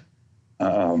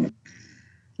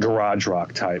garage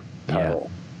rock type pedal.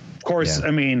 Yeah. Of course,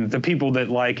 I mean, the people that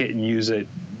like it and use it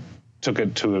took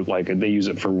it to like they use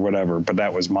it for whatever, but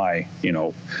that was my,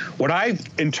 what I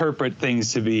interpret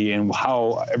things to be and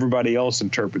how everybody else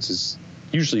interprets is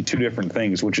usually two different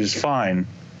things, which is fine.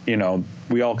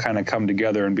 We all kind of come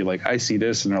together and be like, I see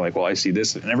this, and they're like, well, I see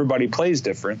this, and everybody plays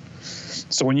different.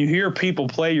 So when you hear people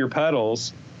play your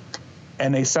pedals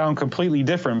and they sound completely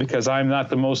different, because I'm not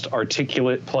the most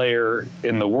articulate player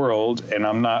in the world, and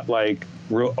I'm not like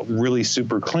really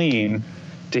super clean,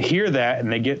 to hear that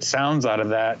and they get sounds out of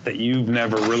that you've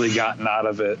never really gotten out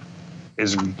of it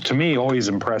is, to me, always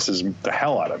impresses the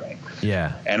hell out of me.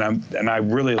 Yeah. And I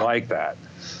really like that.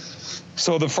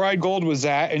 So the Fried Gold was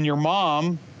that, and your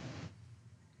mom,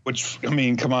 which, I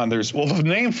mean, come on, the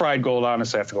name Fried Gold,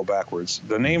 honestly, I have to go backwards.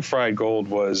 The name Fried Gold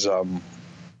was, I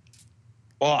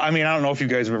don't know if you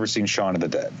guys have ever seen Shaun of the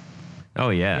Dead.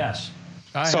 Oh, yeah. Yes.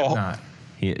 I have not.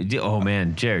 Oh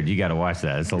man, Jared, you got to watch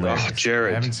that. It's hilarious. Oh,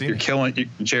 Jared, I haven't seen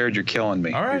Jared, you're killing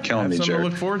me. All right, you're killing me, something Jared. to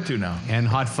look forward to now. And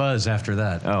Hot Fuzz after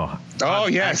that. Oh,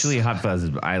 yes. Actually, Hot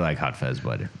Fuzz. I like Hot Fuzz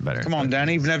better. Come on,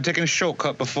 Danny. You've never taken a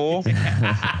shortcut before.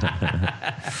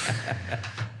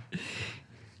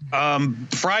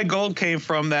 Fried Gold came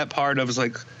from that part of,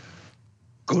 like,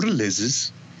 go to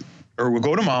Liz's. Or we'll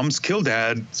go to Mom's, kill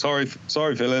Dad. Sorry,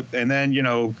 Philip. And then,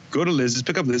 go to Liz's,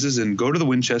 pick up Liz's, and go to the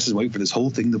Winchesters and wait for this whole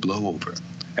thing to blow over.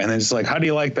 And then it's like, how do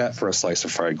you like that for a slice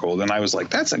of Fried Gold? And I was like,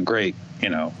 that's a great,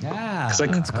 Yeah,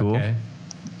 like, that's cool. Okay.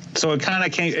 So it kind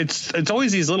of came. It's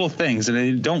always these little things, and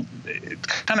it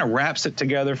kind of wraps it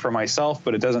together for myself,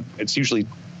 but it doesn't. It's usually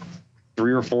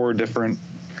 3 or 4 different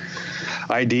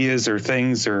ideas or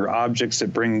things or objects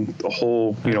that bring the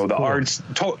whole, the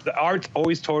cool. The art's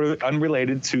always totally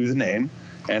unrelated to the name,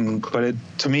 but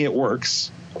to me it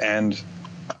works. And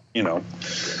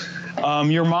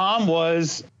your mom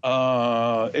is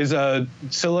a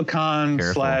silicon /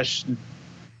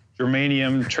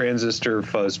 germanium transistor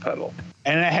fuzz pedal,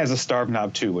 and it has a starve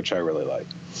knob too, which I really like.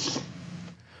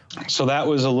 So that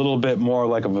was a little bit more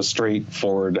like of a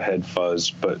straightforward head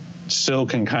fuzz, but still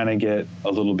can kind of get a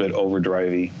little bit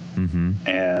overdrivey,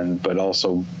 but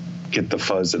also get the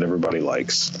fuzz that everybody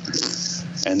likes.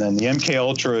 And then the MK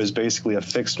Ultra is basically a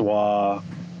fixed wah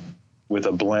with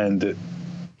a blend that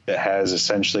has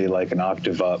essentially like an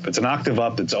octave up. It's an octave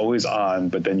up that's always on,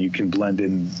 but then you can blend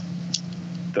in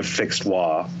the fixed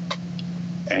wah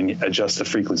and adjust the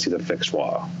frequency of the fixed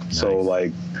wah. Nice. So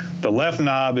like the left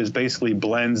knob is basically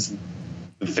blends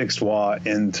the fixed wah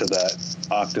into that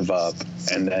octave up,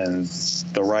 and then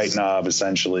the right knob,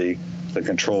 essentially the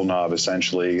control knob,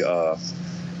 essentially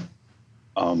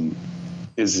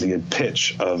is the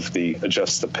pitch of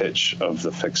adjusts the pitch of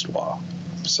the fixed wah.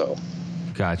 So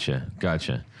gotcha.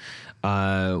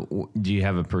 Do you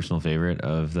have a personal favorite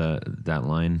of that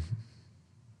line?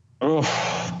 Oh,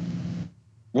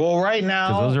 well, right now,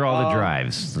 because those are all the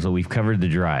drives. So we've covered the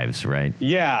drives, right?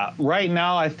 Yeah, right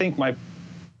now I think my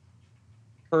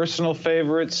personal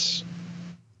favorites,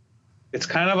 it's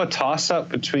kind of a toss-up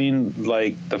between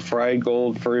like the Fried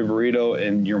Gold Furry Burrito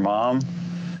and your mom.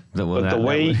 That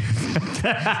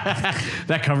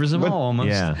covers them all almost.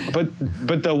 Yeah.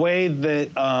 But the way that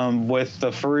with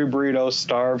the Furry Burrito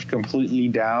starved completely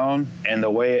down, and the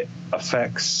way it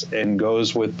affects and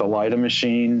goes with the Lida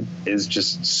machine is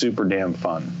just super damn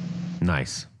fun.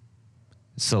 Nice.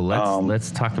 So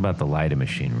let's talk about the Lida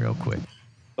machine real quick.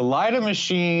 The Lida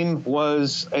machine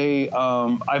was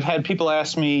I've had people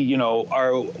ask me, when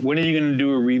are you going to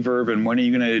do a reverb, and when are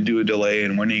you going to do a delay,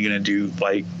 and when are you going to do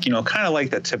kind of like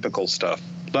the typical stuff.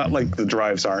 Not like the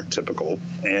drives aren't typical.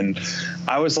 And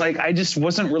I was like, I just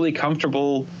wasn't really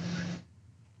comfortable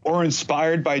or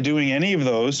inspired by doing any of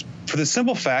those, for the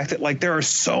simple fact that like there are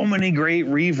so many great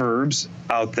reverbs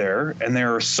out there, and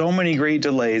there are so many great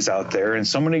delays out there, and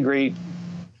so many great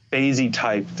phasey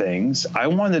type things. I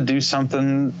wanted to do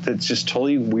something that's just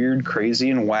totally weird, crazy,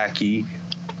 and wacky,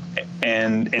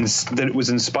 and that it was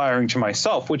inspiring to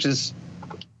myself, which is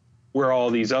where all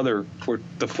these the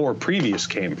 4 previous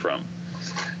came from.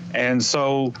 And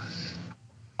so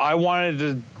I wanted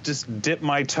to just dip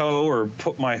my toe, or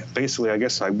basically I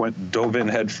guess I dove in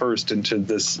head first into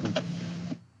this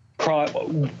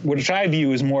which I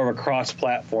view as more of a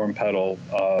cross-platform pedal,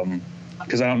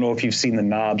 because I don't know if you've seen the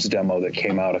Knobs demo that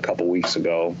came out a couple weeks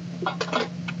ago.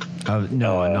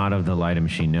 No, not of the Lida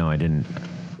machine. No, I didn't.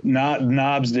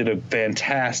 Knobs did a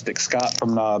fantastic. Scott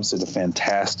from Knobs did a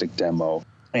fantastic demo.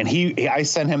 And I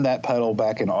sent him that pedal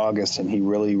back in August, and he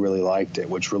really, really liked it,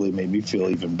 which really made me feel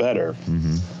even better.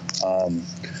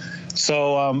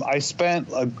 So I spent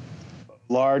a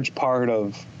large part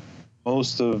of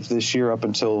most of this year up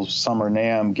until Summer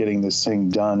NAMM getting this thing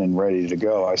done and ready to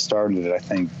go. I started it, I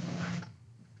think,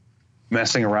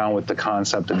 messing around with the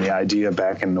concept and the idea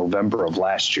back in November of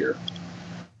last year.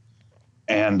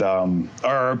 And,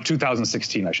 or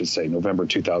 2016, I should say, November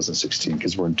 2016,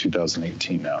 because we're in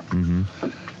 2018 now.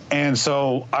 And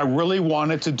so I really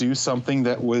wanted to do something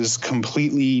that was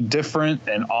completely different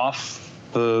and off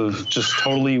the just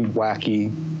totally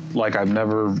wacky, like I've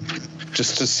never,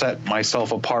 just to set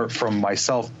myself apart from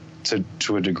myself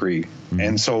to a degree.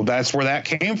 And so that's where that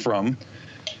came from.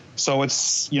 So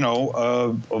it's,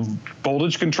 a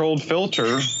voltage controlled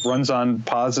filter, runs on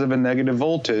positive and negative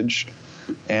voltage,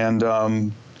 and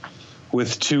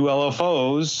with two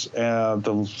LFOs,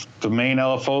 the main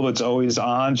LFO that's always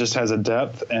on just has a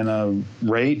depth and a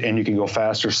rate, and you can go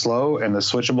fast or slow. And the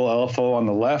switchable LFO on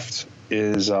the left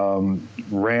is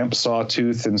ramp,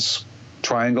 sawtooth, and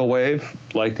triangle wave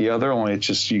like the other, only it's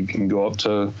just you can go up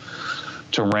to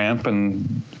ramp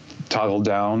and toggle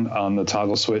down on the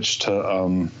toggle switch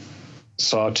to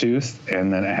sawtooth,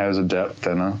 and then it has a depth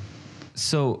and a.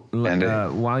 So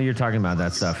while you're talking about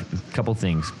that stuff, a couple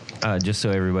things, just so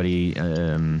everybody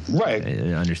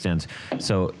understands.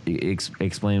 So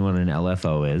explain what an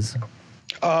LFO is.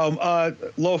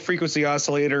 Low frequency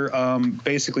oscillator,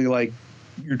 basically like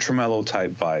your tremolo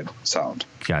type vibe sound.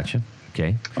 Gotcha.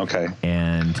 Okay.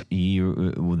 And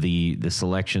the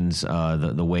selections,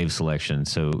 the wave selection.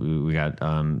 So we got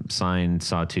sine,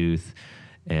 sawtooth,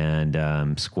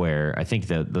 and square. I think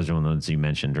that those are one of the ones you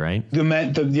mentioned, right? The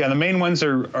main ones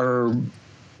are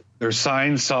they're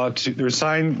sine, sawtooth, they're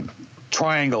sine,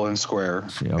 triangle, and square.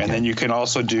 Okay. And then you can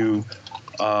also do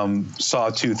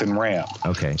sawtooth and ramp.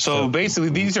 Okay. So basically,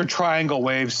 these are triangle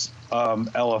waves,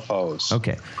 LFOs.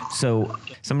 Okay. So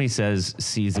somebody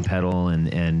sees the pedal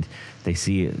and they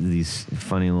see these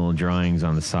funny little drawings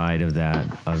on the side of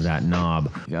that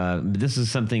knob. This is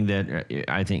something that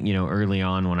I think, early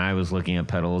on when I was looking at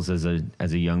pedals as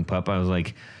a young pup, I was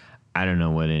like, I don't know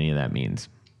what any of that means.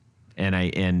 And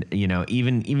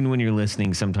even when you're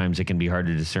listening, sometimes it can be hard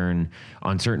to discern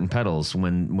on certain pedals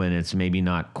when it's maybe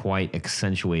not quite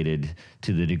accentuated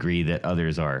to the degree that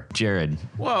others are. Jared.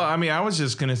 Well, I mean, I was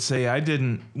just going to say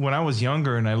when I was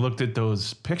younger and I looked at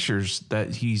those pictures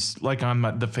that he's like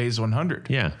on the Phase 100.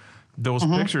 Yeah. Those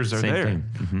pictures are Same there. thing.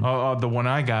 The one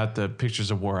I got, the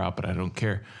pictures are wore out, but I don't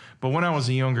care. But when I was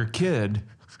a younger kid,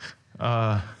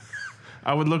 I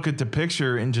would look at the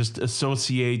picture and just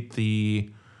associate the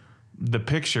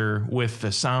picture with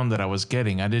the sound that I was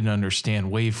getting. I didn't understand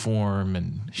waveform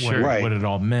and what it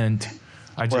all meant.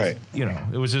 I just,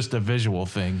 it was just a visual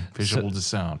thing, to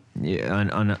sound.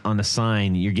 Yeah, on a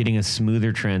sine, you're getting a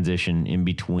smoother transition in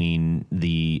between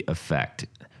the effect,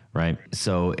 right?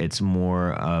 So it's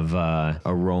more of a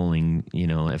rolling,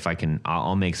 if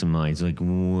I'll make some noise like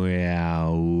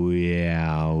wow,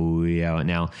 wow, wow.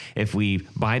 Now, if we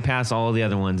bypass all the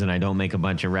other ones and I don't make a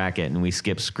bunch of racket and we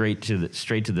skip straight to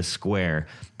the square,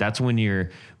 that's when you're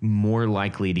more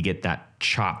likely to get that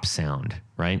chop sound,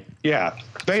 right? Yeah,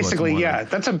 basically, yeah.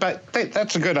 That's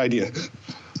a good idea.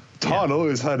 Todd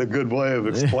always had a good way of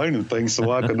explaining things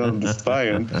so I could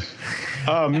understand.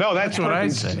 No, that's what I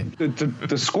say.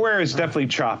 The square is definitely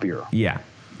choppier. Yeah.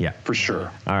 For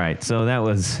sure. All right, so that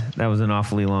was an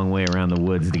awfully long way around the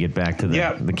woods to get back to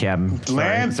the cabin.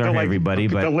 Sorry everybody,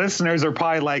 but the listeners are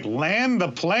probably like, land the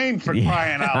plane for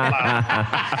crying out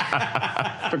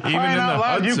loud. For crying out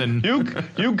loud,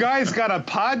 you guys got a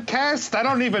podcast? I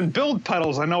don't even build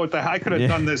pedals. I know what the heck. I could have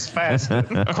done this fast.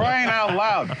 Crying out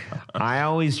loud. I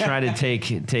always try to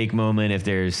take moment if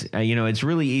there's it's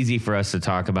really easy for us to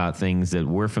talk about things that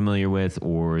we're familiar with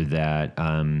or that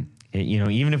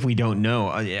even if we don't know,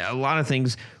 a lot of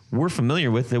things we're familiar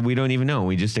with that we don't even know.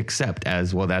 We just accept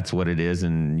as, well, that's what it is,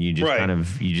 and you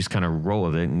just kind of roll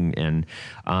with it. And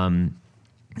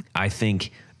I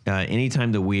think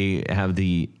anytime that we have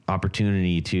the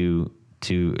opportunity to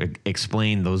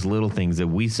explain those little things that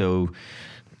we so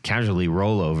casually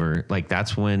roll over, like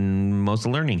that's when most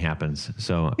of the learning happens.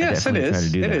 So yes, I definitely try to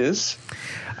do that. It is.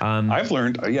 I've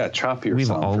learned, choppier. We've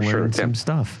all learned some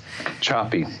stuff.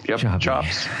 Choppy. Yep.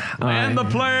 Chops. Land the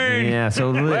plane. Yeah.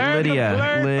 So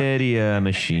Lydia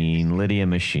machine. Lyda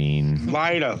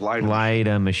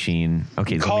machine.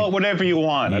 Okay. Call it whatever you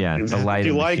want. Yeah. The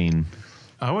Lyda machine.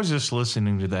 I was just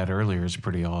listening to that earlier. It's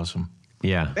pretty awesome.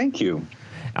 Yeah. Thank you.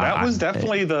 That was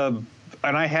definitely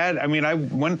I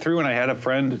went through and I had a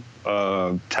friend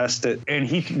test it, and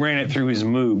he ran it through his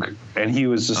Moog, and he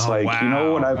was just wow. you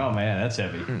know what? Oh man, that's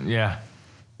heavy. Yeah.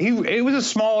 It was a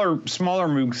smaller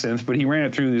Moog synth, but he ran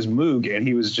it through his Moog, and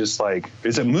he was just like,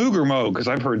 is it Moog or Moog? Because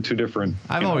I've heard two different.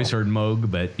 I've always heard Moog,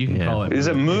 but you can call it. Is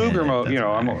it Moog or Moog?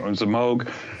 Moog? It's a Moog,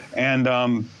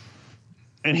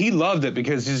 and he loved it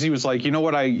because he was like, you know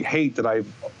what? I hate that I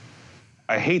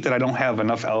don't have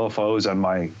enough LFOs on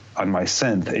my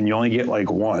synth, and you only get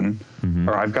like one,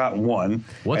 or I've got one.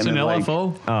 What's an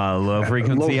LFO? Low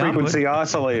frequency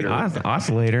oscillator.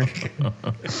 Oscillator.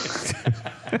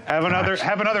 Have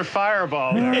another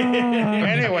fireball there.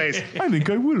 Anyways, I think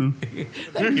I will.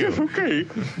 okay.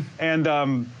 And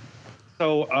and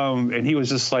he was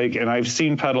just like, and I've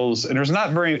seen pedals, and there's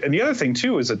not very. And the other thing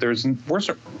too is that there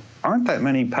aren't that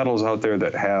many pedals out there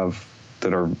that are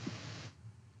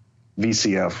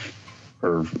VCF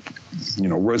or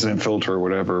resonant filter or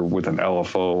whatever with an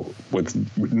LFO.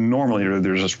 Normally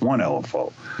there's just one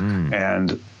LFO,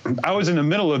 and I was in the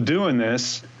middle of doing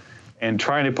this and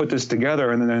trying to put this together,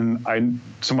 and then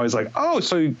somebody's like, oh,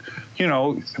 so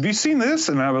have you seen this?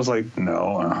 And I was like,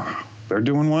 no, they're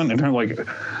doing one, and they're like,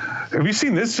 have you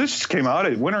seen this? This just came out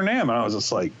at Winter NAMM, and I was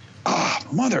just like,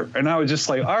 mother, and I was just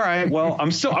like, all right, well,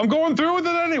 I'm going through with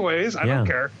it anyways. I don't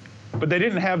care. But they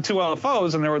didn't have two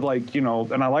LFOs, and they were like,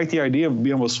 and I like the idea of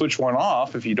being able to switch one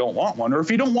off if you don't want one, or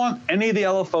if you don't want any of the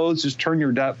LFOs, just turn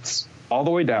your depths all the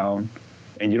way down,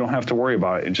 and you don't have to worry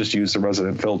about it, and just use the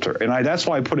resonant filter. And that's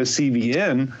why I put a CV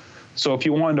in. So if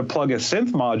you wanted to plug a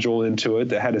synth module into it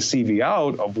that had a CV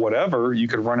out of whatever, you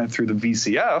could run it through the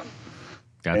VCF.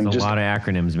 That's a lot of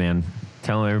acronyms, man.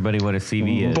 Tell everybody what a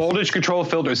CV is. Voltage control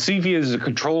filter. CV is a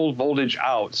controlled voltage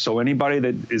out. So anybody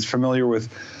that is familiar with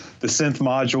the synth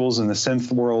modules in the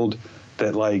synth world,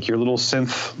 that like your little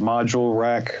synth module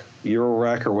rack, Euro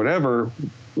rack or whatever,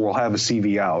 will have a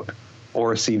CV out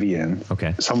or a CV in.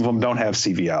 Okay. Some of them don't have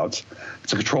CV outs.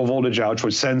 It's a control voltage out,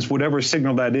 which sends whatever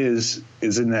signal that is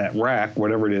in that rack,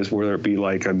 whatever it is, whether it be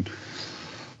like another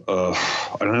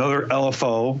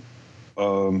LFO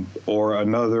or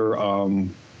another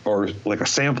or like a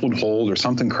sampled hold or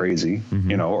something crazy,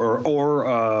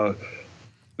 or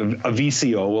a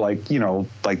VCO,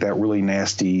 like that really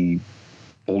nasty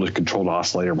voltage controlled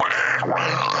oscillator.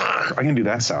 I can do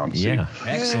that sound. Yeah. See?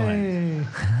 Excellent.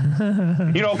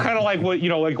 Kind of like what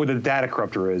the data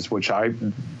corruptor is, which I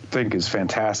think is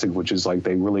fantastic, which is like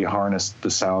they really harnessed the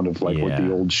sound of what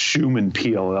the old Schumann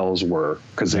PLLs were,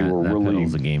 because they were really. That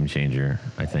was a game changer,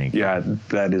 I think. Yeah,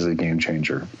 that is a game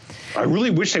changer. I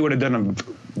really wish they would have done a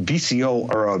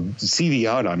VCO or a CV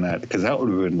out on that, because that would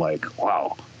have been like,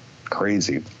 wow,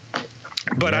 crazy.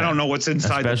 But I don't know what's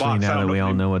inside the box. Especially now that we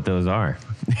all know what those are.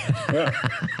 Yeah.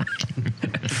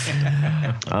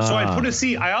 So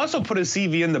I also put a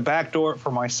CV in the back door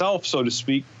for myself, so to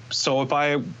speak. So if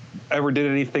I ever did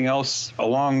anything else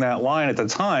along that line at the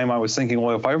time, I was thinking,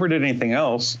 well, if I ever did anything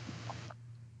else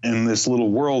in this little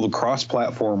world, the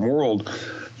cross-platform world,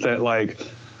 that like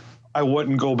I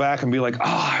wouldn't go back and be like, oh,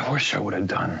 I wish I would have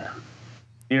done.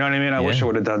 You know what I mean? I wish I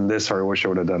would have done this, or I wish I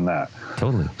would have done that.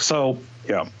 Totally. So,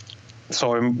 yeah.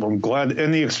 So I'm glad.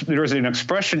 And there's an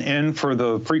expression in for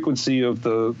the frequency of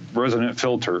the resonant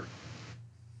filter,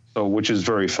 so which is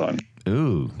very fun.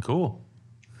 Ooh, cool.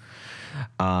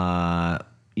 Yeah,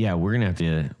 we're gonna have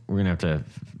to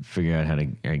figure out how to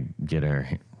get our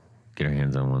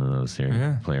hands on one of those here.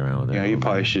 Yeah. Play around with it. Yeah, you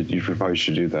probably should do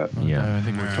that. Yeah. I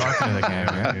think we're talking to the guy.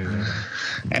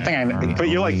 Right? But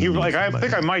you're like I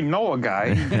think I might know a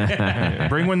guy.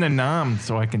 Bring one to NAMM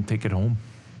so I can take it home.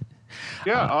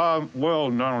 Yeah. Well, I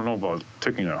don't know about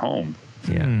taking it home.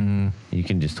 Yeah. You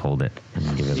can just hold it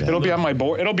and give it back. It'll be on my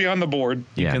board. It'll be on the board.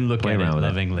 You can look play at it around with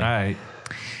lovingly. All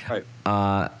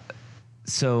right.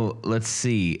 So let's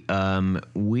see.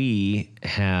 We've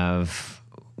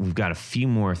got a few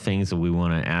more things that we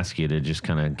want to ask you to just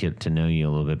kind of get to know you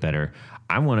a little bit better.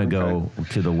 I want to go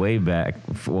to the Wayback.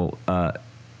 I'm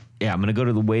going to go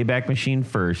to the Wayback Machine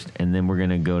first, and then we're going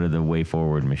to go to the Way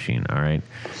Forward Machine. All right.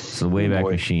 So the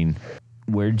Wayback Machine.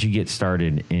 Where'd you get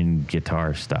started in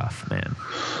guitar stuff, man?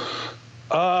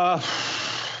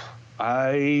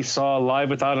 I saw Live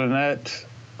Without a Net,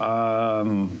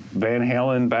 Van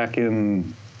Halen back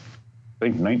in, I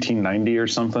think, 1990 or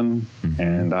something,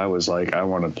 and I was like, I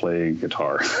want to play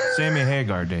guitar. Sammy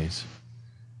Hagar days.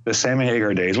 The Sammy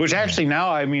Hagar days, which actually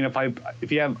now, I mean, if I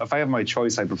have my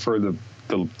choice, I prefer the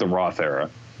Roth era.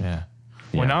 Yeah.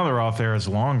 Well, now the Roth era is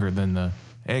longer than the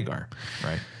Hagar,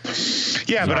 right?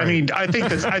 Yeah, but I mean, I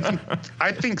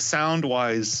think sound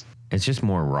wise, it's just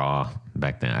more raw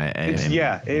back then.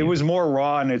 It was more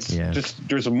raw, and it's just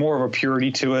there's more of a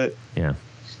purity to it. Yeah.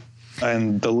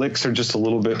 and the licks are just a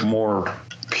little bit more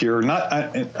pure.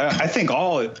 I think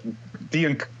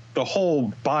the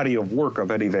whole body of work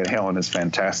of Eddie Van Halen is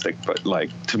fantastic, but like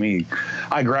to me,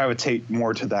 I gravitate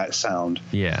more to that sound.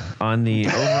 Yeah, on the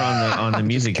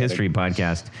Music History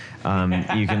podcast,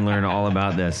 you can learn all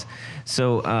about this.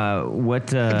 So,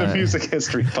 the Music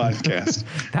History podcast?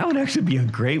 That would actually be a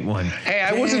great one. Hey,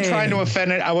 I wasn't trying to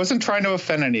offend it. I wasn't trying to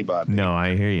offend anybody. No,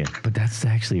 I hear you, but that's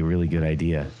actually a really good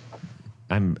idea.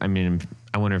 I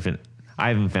wonder if I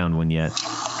haven't found one yet.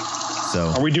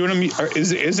 So are we doing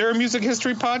is there a music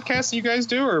history podcast you guys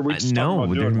do, or are we just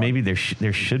maybe there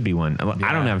should be one. Yeah.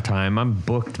 I don't have time. I'm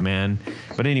booked, man.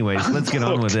 But anyways, let's get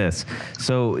on with this.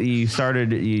 So you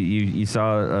started. You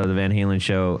saw the Van Halen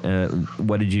show.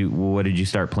 What did you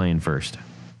start playing first?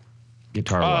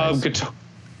 Guitar wise. Guitar.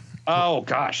 Oh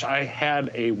gosh, I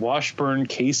had a Washburn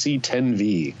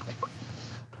KC-10V.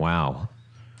 Wow.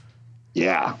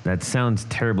 Yeah, that sounds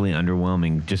terribly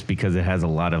underwhelming just because it has a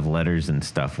lot of letters and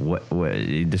stuff. What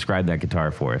describe that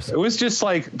guitar for us? It was just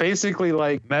like basically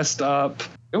like messed up.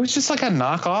 It was just like a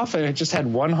knockoff, and it just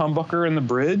had one humbucker in the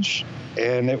bridge,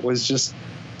 and it was just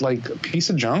like a piece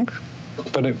of junk.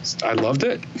 But I loved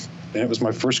it, and it was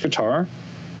my first guitar,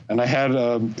 and I had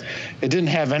it didn't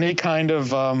have any kind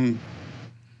of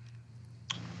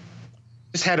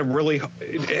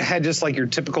it had just like your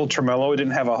typical tremolo. It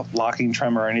didn't have a locking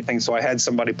trem or anything. So I had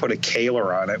somebody put a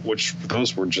Kaler on it, which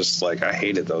those were just like, I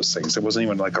hated those things. It wasn't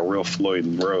even like a real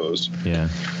Floyd Rose. Yeah.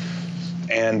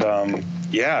 And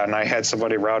and I had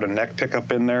somebody route a neck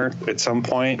pickup in there at some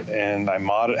point, and I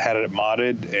had it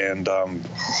modded, and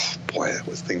boy, that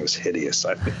thing was hideous.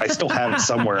 I still have it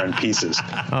somewhere in pieces.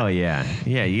 Oh yeah,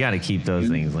 you got to keep those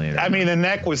things later. I mean, the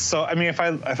neck was so. I mean, if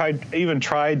I even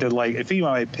tried to like, if even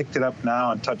I picked it up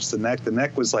now and touched the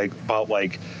neck was like about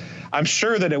like. I'm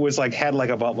sure that it was like had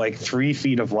like about like 3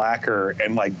 feet of lacquer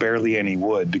and like barely any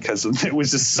wood, because it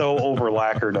was just so over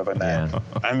lacquered of a neck. Yeah.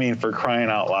 I mean, for crying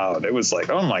out loud, it was like,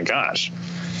 oh my gosh.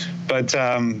 But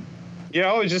it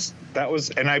was just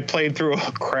and I played through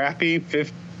a crappy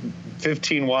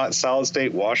 15 watt solid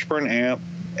state Washburn amp,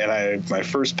 and my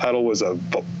first pedal was a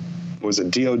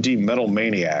DoD Metal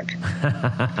Maniac.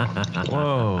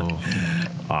 Whoa.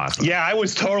 Awesome. Yeah, I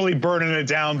was totally burning it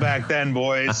down back then,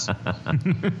 boys.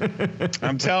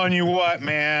 I'm telling you what,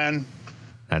 man.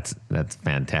 That's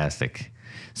fantastic.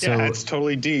 So, yeah, it's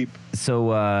totally deep.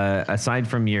 So aside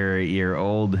from your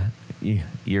old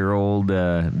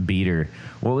beater,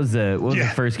 what was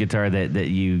the first guitar that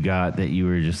you got that you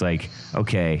were just like,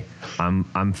 okay,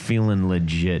 I'm feeling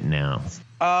legit now?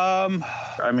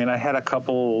 I mean, I had a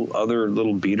couple other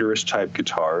little beaterish type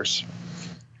guitars.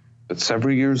 But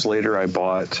several years later, I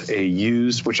bought a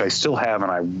used, which I still have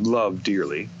and I love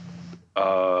dearly,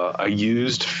 a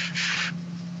used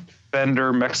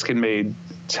Fender Mexican-made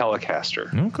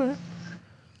Telecaster. Okay.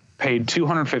 Paid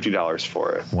 $250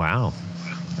 for it. Wow.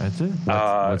 That's it.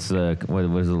 What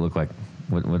does it look like?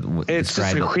 What it's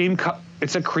a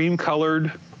cream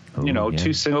colored,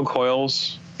 two single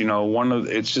coils.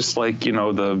 It's just like,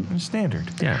 the standard.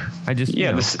 Yeah.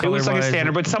 it was like a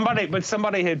standard, but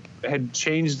somebody had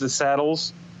changed the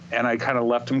saddles, and I kind of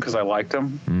left them because I liked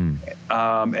them.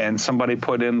 And somebody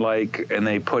put in I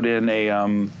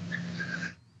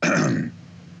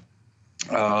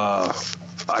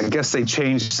guess they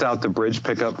changed out the bridge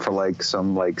pickup for like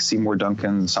some like Seymour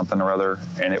Duncan something or other.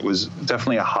 And it was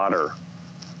definitely a hotter,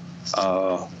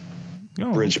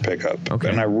 bridge pickup. Okay.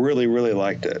 And I really, really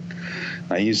liked it.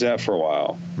 I used that for a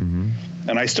while,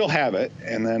 and I still have it.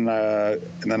 And then I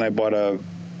bought a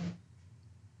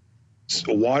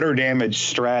water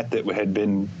damaged Strat that had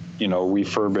been,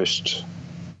 refurbished.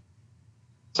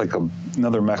 It's like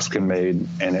another Mexican made,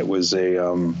 and it was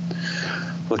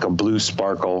like a blue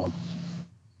sparkle.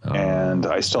 And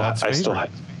I still have.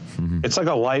 It's like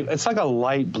a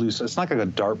light blue. It's not like a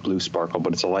dark blue sparkle,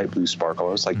 but it's a light blue sparkle.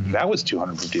 It was like that was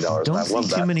 $250. Don't I love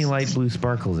see too many light blue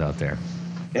sparkles out there.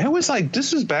 It was like,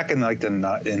 this was back in like in the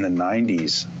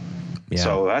 90s. Yeah.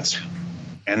 So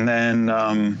and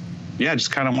then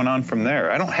just kind of went on from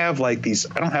there. I don't have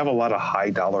a lot of high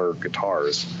dollar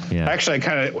guitars. Yeah. Actually,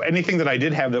 anything that I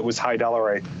did have that was high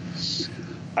dollar,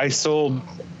 I sold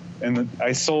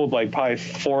like probably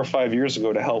 4 or 5 years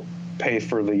ago to help pay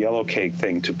for the Yellowcake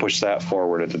thing, to push that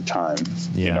forward at the time.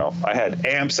 Yeah. I had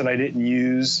amps that I didn't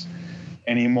use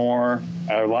anymore.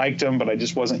 I liked them, but I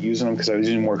just wasn't using them because I was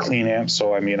using more clean amps.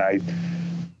 So and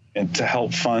to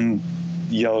help fund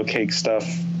Yellowcake stuff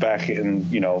back in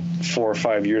 4 or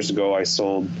 5 years ago, I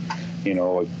sold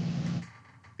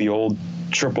the old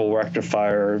triple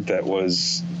rectifier that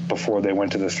was before they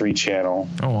went to the 3-channel.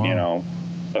 Oh, wow.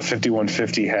 A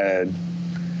 5150 had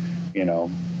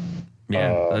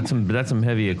Yeah, that's some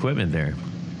heavy equipment there.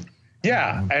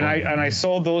 Yeah, and I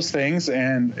sold those things,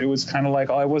 and it was kind of like,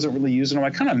 I wasn't really using them.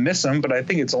 I kind of miss them, but I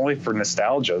think it's only for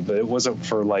nostalgia. But it wasn't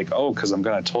for like, because I'm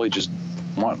gonna totally just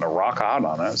wanting to rock out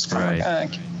on it. It's kind of like, I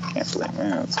can't believe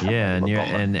it. Yeah,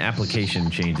 and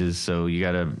application changes, so you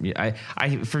gotta.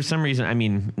 I for some reason, I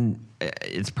mean,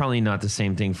 it's probably not the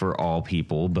same thing for all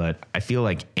people, but I feel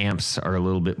like amps are a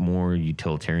little bit more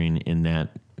utilitarian in that,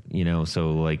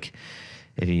 so like.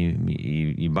 If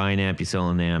you buy an amp, you sell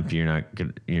an amp, you're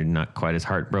not quite as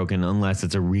heartbroken unless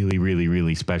it's a really, really,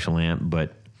 really special amp.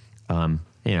 But to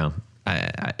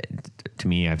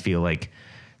me, I feel like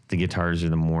the guitars are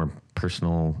the more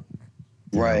personal,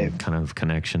 right, kind of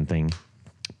connection thing.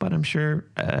 But I'm sure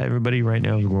everybody right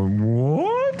now is going,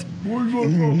 "What? I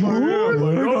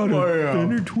got a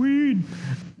Fender Tweed."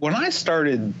 When I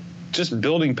started just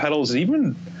building pedals,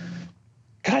 even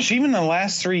the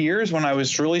last 3 years when I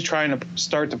was really trying to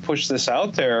start to push this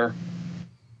out there,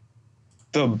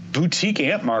 the boutique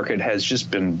amp market has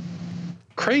just been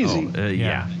crazy.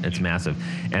 Yeah, it's massive.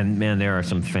 And man, there are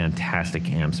some fantastic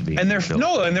amps being built. For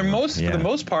the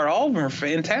most part, all of them are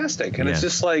fantastic. And it's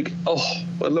just like,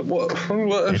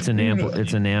 it's an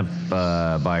amp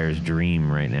buyer's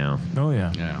dream right now. Oh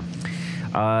yeah. Yeah.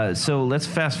 So let's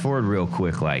fast forward real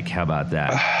quick. Like, how about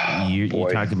that? You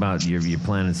talked about you're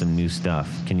planning some new stuff.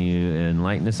 Can you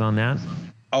enlighten us on that?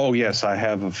 Oh yes, I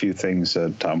have a few things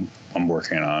that I'm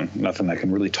working on. Nothing I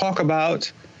can really talk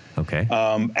about. Okay.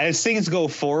 As things go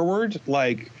forward,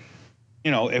 like,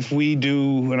 if we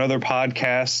do another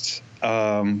podcast,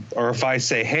 or if I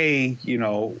say, hey,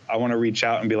 I want to reach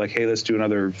out and be like, hey, let's do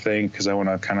another thing because I want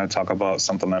to kind of talk about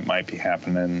something that might be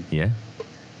happening. Yeah.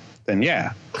 Then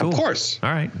yeah, cool. Of course.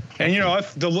 All right. And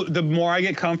if the more I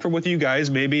get comfortable with you guys,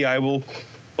 maybe I will,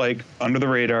 like, under the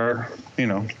radar,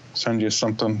 send you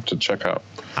something to check out.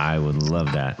 I would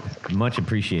love that. Much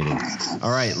appreciated. All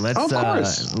right,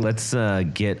 let's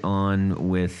get on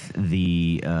with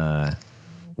the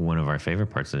one of our favorite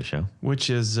parts of the show,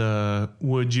 which is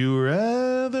would you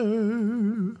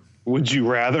rather? Would you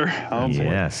rather? Oh,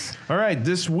 yes. Boy. All right,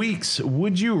 this week's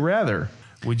would you rather?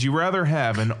 Would you rather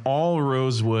have an all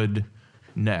rosewood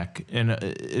neck, and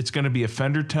it's going to be a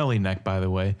Fender Tele neck, by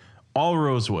the way, all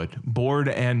rosewood, board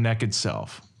and neck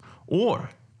itself,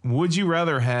 or would you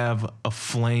rather have a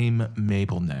flame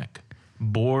maple neck,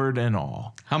 board and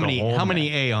all? How many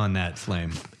A on that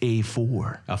flame?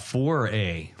 A4. A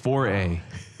 4A. 4A.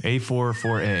 A4,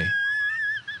 4A.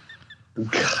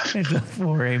 It's a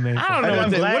 4A maple. I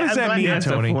don't know. What does that mean,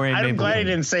 Tony? I'm glad he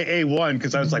didn't say A1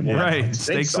 because I was like, right,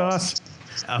 steak sauce.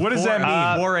 What does that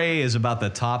mean? 4A is about the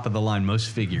top of the line, most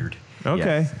figured.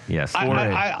 Okay. Yes.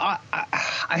 4A.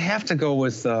 I have to go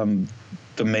with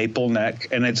the maple neck,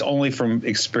 and it's only from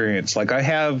experience. Like, I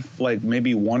have like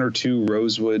maybe one or two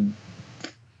rosewood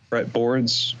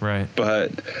fretboards, right?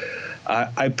 But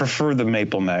I prefer the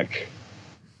maple neck.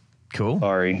 Cool.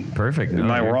 Sorry. Perfect. Am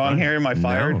I wrong here? Am I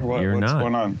fired? No, you're what's not.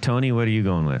 going on? Tony, what are you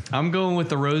going with? I'm going with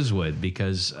the rosewood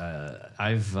because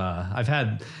I've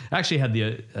had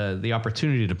the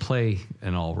opportunity to play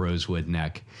an all rosewood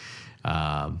neck,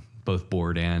 both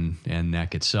board and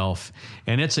neck itself,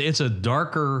 and it's a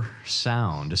darker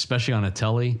sound, especially on a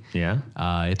Tele. Yeah.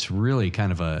 It's really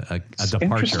kind of a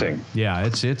departure. Interesting. Yeah.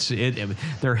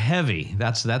 They're heavy.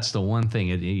 That's the one thing.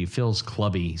 It feels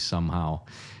clubby somehow.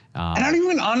 I don't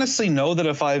even honestly know that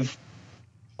if I've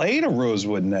played a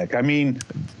rosewood neck. I mean,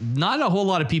 not a whole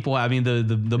lot of people. I mean,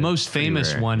 the most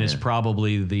famous rare, one is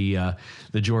probably the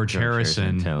George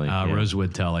Harrison Tele,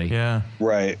 rosewood Tele. Yeah.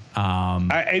 Right.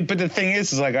 But the thing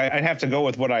is like I'd have to go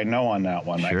with what I know on that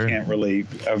one. Sure. I can't really.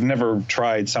 I've never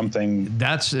tried something.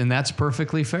 That's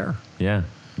perfectly fair. Yeah.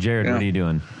 Jared, what are you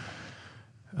doing?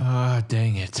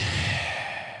 Dang it.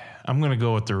 I'm gonna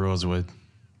go with the rosewood.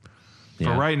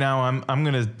 Yeah. For right now, I'm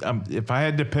gonna. If I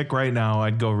had to pick right now,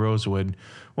 I'd go rosewood.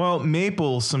 Well,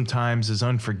 maple sometimes is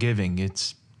unforgiving.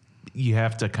 You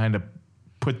have to kind of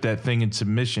put that thing in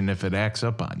submission if it acts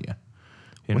up on you.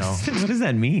 You know. What does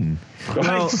that mean?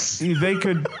 Well, they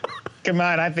could. Come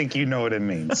on, I think you know what it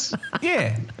means.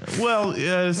 Yeah.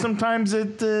 Well, sometimes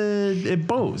it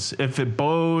bows. If it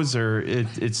bows or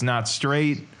it's not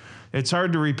straight, it's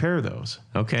hard to repair those.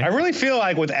 Okay. I really feel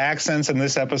like with accents in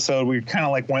this episode, we kind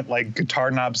of like went like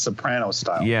guitar knob soprano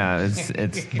style. Yeah,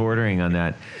 it's bordering on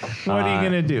that. What are you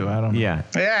gonna do? I don't know. Yeah.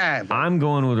 Yeah. I'm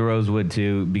going with rosewood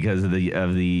too because of the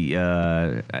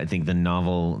I think the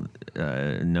novel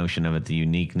notion of it, the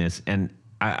uniqueness, and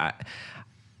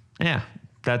yeah,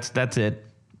 that's it.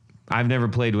 I've never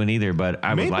played one either, but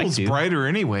I would like Maple's to. brighter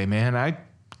anyway, man.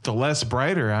 The less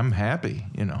brighter, I'm happy.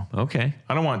 You know. Okay.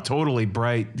 I don't want totally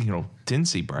bright.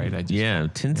 Tinsy bright. Yeah,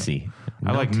 tinsy.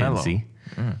 I like mellow. Tinsy.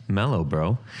 Mellow,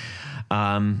 bro.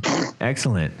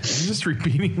 Excellent. I'm just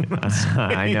repeating what I'm saying.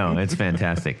 I know. It's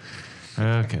fantastic.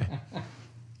 Okay.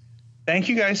 Thank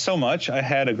you guys so much. I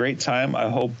had a great time. I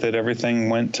hope that everything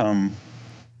went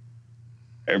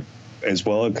as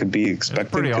well as it could be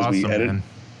expected. Pretty awesome, man.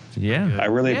 Yeah. I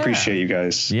really appreciate you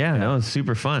guys. Yeah, no, it's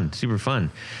super fun. Super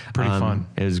fun. Pretty fun.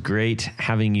 It was great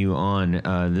having you on.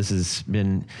 This has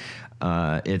been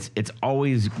it's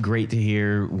always great to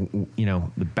hear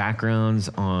the backgrounds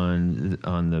on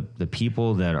the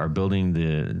people that are building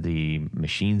the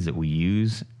machines that we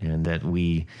use, and that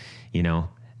we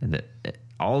that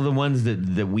all the ones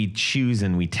that we choose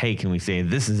and we take and we say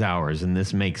this is ours and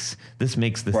this makes the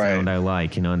sound I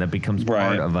like, and that becomes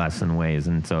part of us in ways.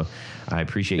 And so I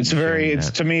appreciate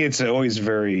to me it's always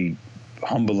very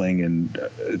humbling, and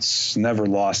it's never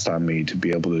lost on me to be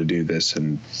able to do this.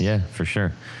 And yeah, for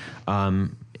sure.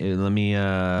 Let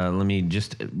me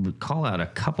just call out a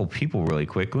couple people really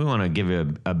quick. We want to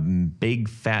give a big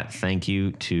fat thank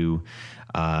you to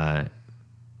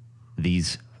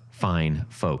these fine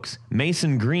folks: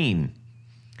 Mason Green,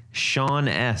 Sean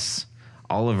S.,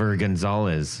 Oliver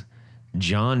Gonzalez,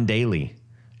 John Daly,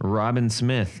 Robin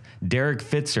Smith, Derek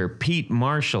Fitzer, Pete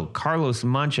Marshall, Carlos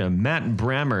Mancha, Matt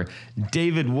Brammer,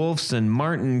 David Wolfson,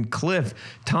 Martin Cliff,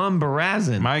 Tom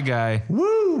Barazin. My guy.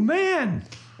 Woo, man.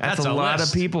 That's a lot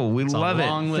of people. We love it.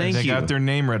 Thank you. They got their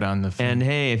name right on the thing. And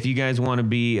hey, if you guys want to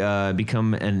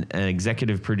become an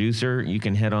executive producer, you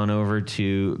can head on over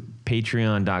to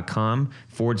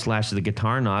patreon.com/the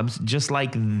Guitar Knobs, just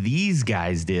like these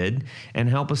guys did, and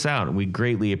help us out. We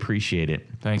greatly appreciate it.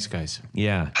 Thanks, guys.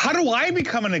 Yeah. How do I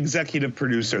become an executive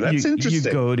producer? That's interesting.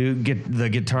 You go to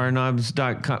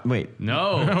theguitarknobs.com. Wait.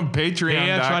 No.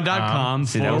 Patreon.com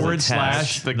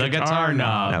 /the Guitar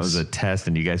Knobs. That was a test,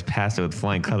 and you guys passed it with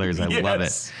flying colors. I love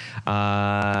it.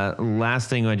 Last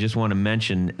thing, I just want to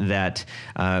mention that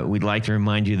we'd like to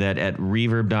remind you that at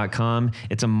reverb.com,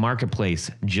 it's a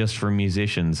marketplace just for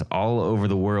musicians all over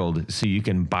the world. So you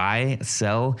can buy,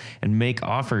 sell, and make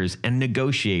offers and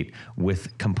negotiate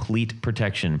with complete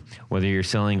protection. Whether you're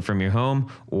selling from your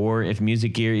home or if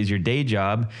music gear is your day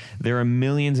job, there are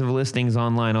millions of listings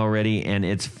online already, and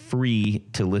it's free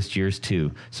to list yours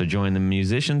too. So join the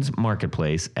musicians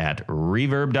marketplace at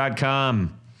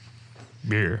reverb.com.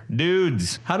 Beer.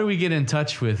 Dudes. How do we get in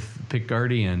touch with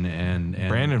Pickguardian and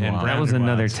Brandon Wild? That was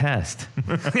another test.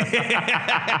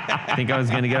 I think I was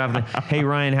going to get off. Hey,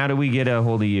 Ryan, how do we get a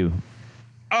hold of you?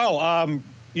 You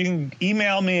can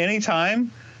email me anytime.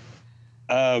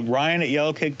 Ryan at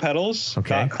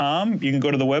yellowcakepedals.com. You can go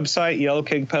to the website,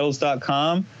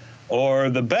 yellowcakepedals.com.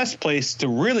 Or the best place to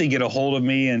really get a hold of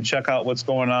me and check out what's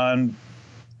going on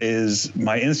is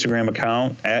my Instagram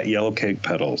account at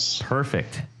yellowcakepedals.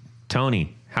 Perfect.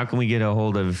 Tony, how can we get a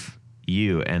hold of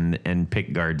you and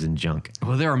pick guards and junk?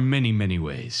 Well, there are many, many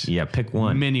ways. Yeah, pick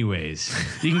one. Many ways.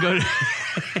 You can go to...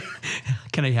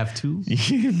 Can I have two?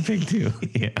 You can pick two.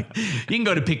 Yeah. You can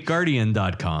go to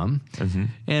pickguardian.com,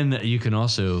 and you can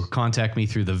also contact me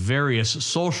through the various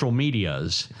social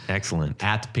medias. Excellent.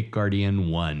 At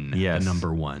pickguardian1. Yes. The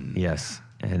number 1. Yes.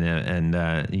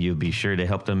 And you'll be sure to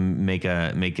help them make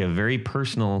a very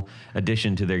personal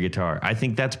addition to their guitar. I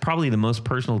think that's probably the most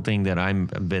personal thing that I've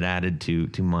been added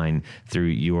to mine through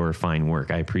your fine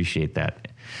work. I appreciate that.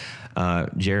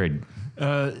 Jared.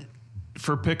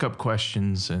 For pickup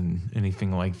questions and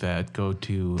anything like that, go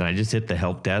to... Did I just hit the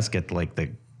help desk at like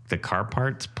the car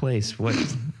parts place? What?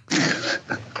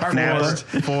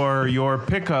 For your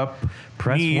pickup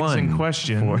Press needs 1 and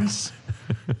questions,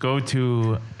 go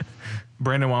to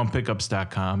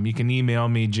BrandonWoundPickups.com. You can email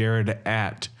me, Jared,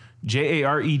 at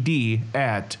JARED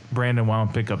at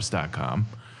BrandonWoundPickups.com.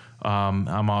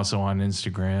 I'm also on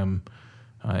Instagram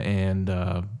and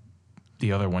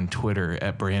the other one, Twitter,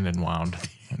 at Brandon Wound,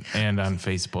 and on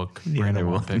Facebook, Brandon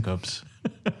Wound Pickups.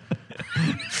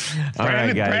 All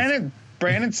right, guys.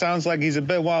 Brandon sounds like he's a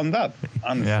bit wound up.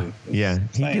 Honestly. Yeah.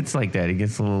 He gets like that. He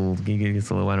gets a little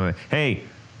wound up. Hey,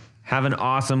 have an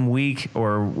awesome week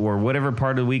or whatever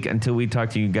part of the week until we talk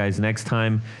to you guys next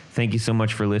time. Thank you so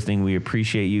much for listening. We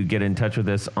appreciate you. Get in touch with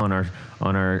us on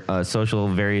our social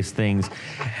various things.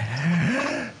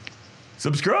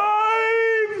 Subscribe.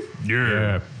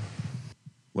 Yeah.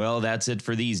 Well, that's it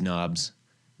for these knobs.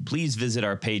 Please visit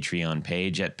our Patreon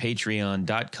page at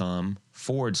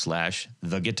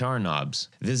patreon.com/The Guitar Knobs.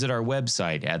 Visit our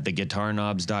website at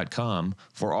theguitarknobs.com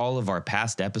for all of our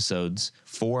past episodes,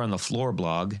 4 on the Floor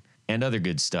blog, and other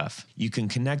good stuff. You can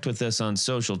connect with us on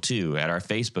social too at our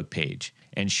Facebook page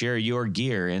and share your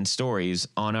gear and stories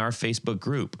on our Facebook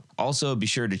group. Also, be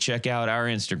sure to check out our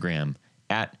Instagram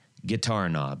at Guitar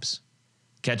Knobs.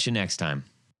 Catch you next time.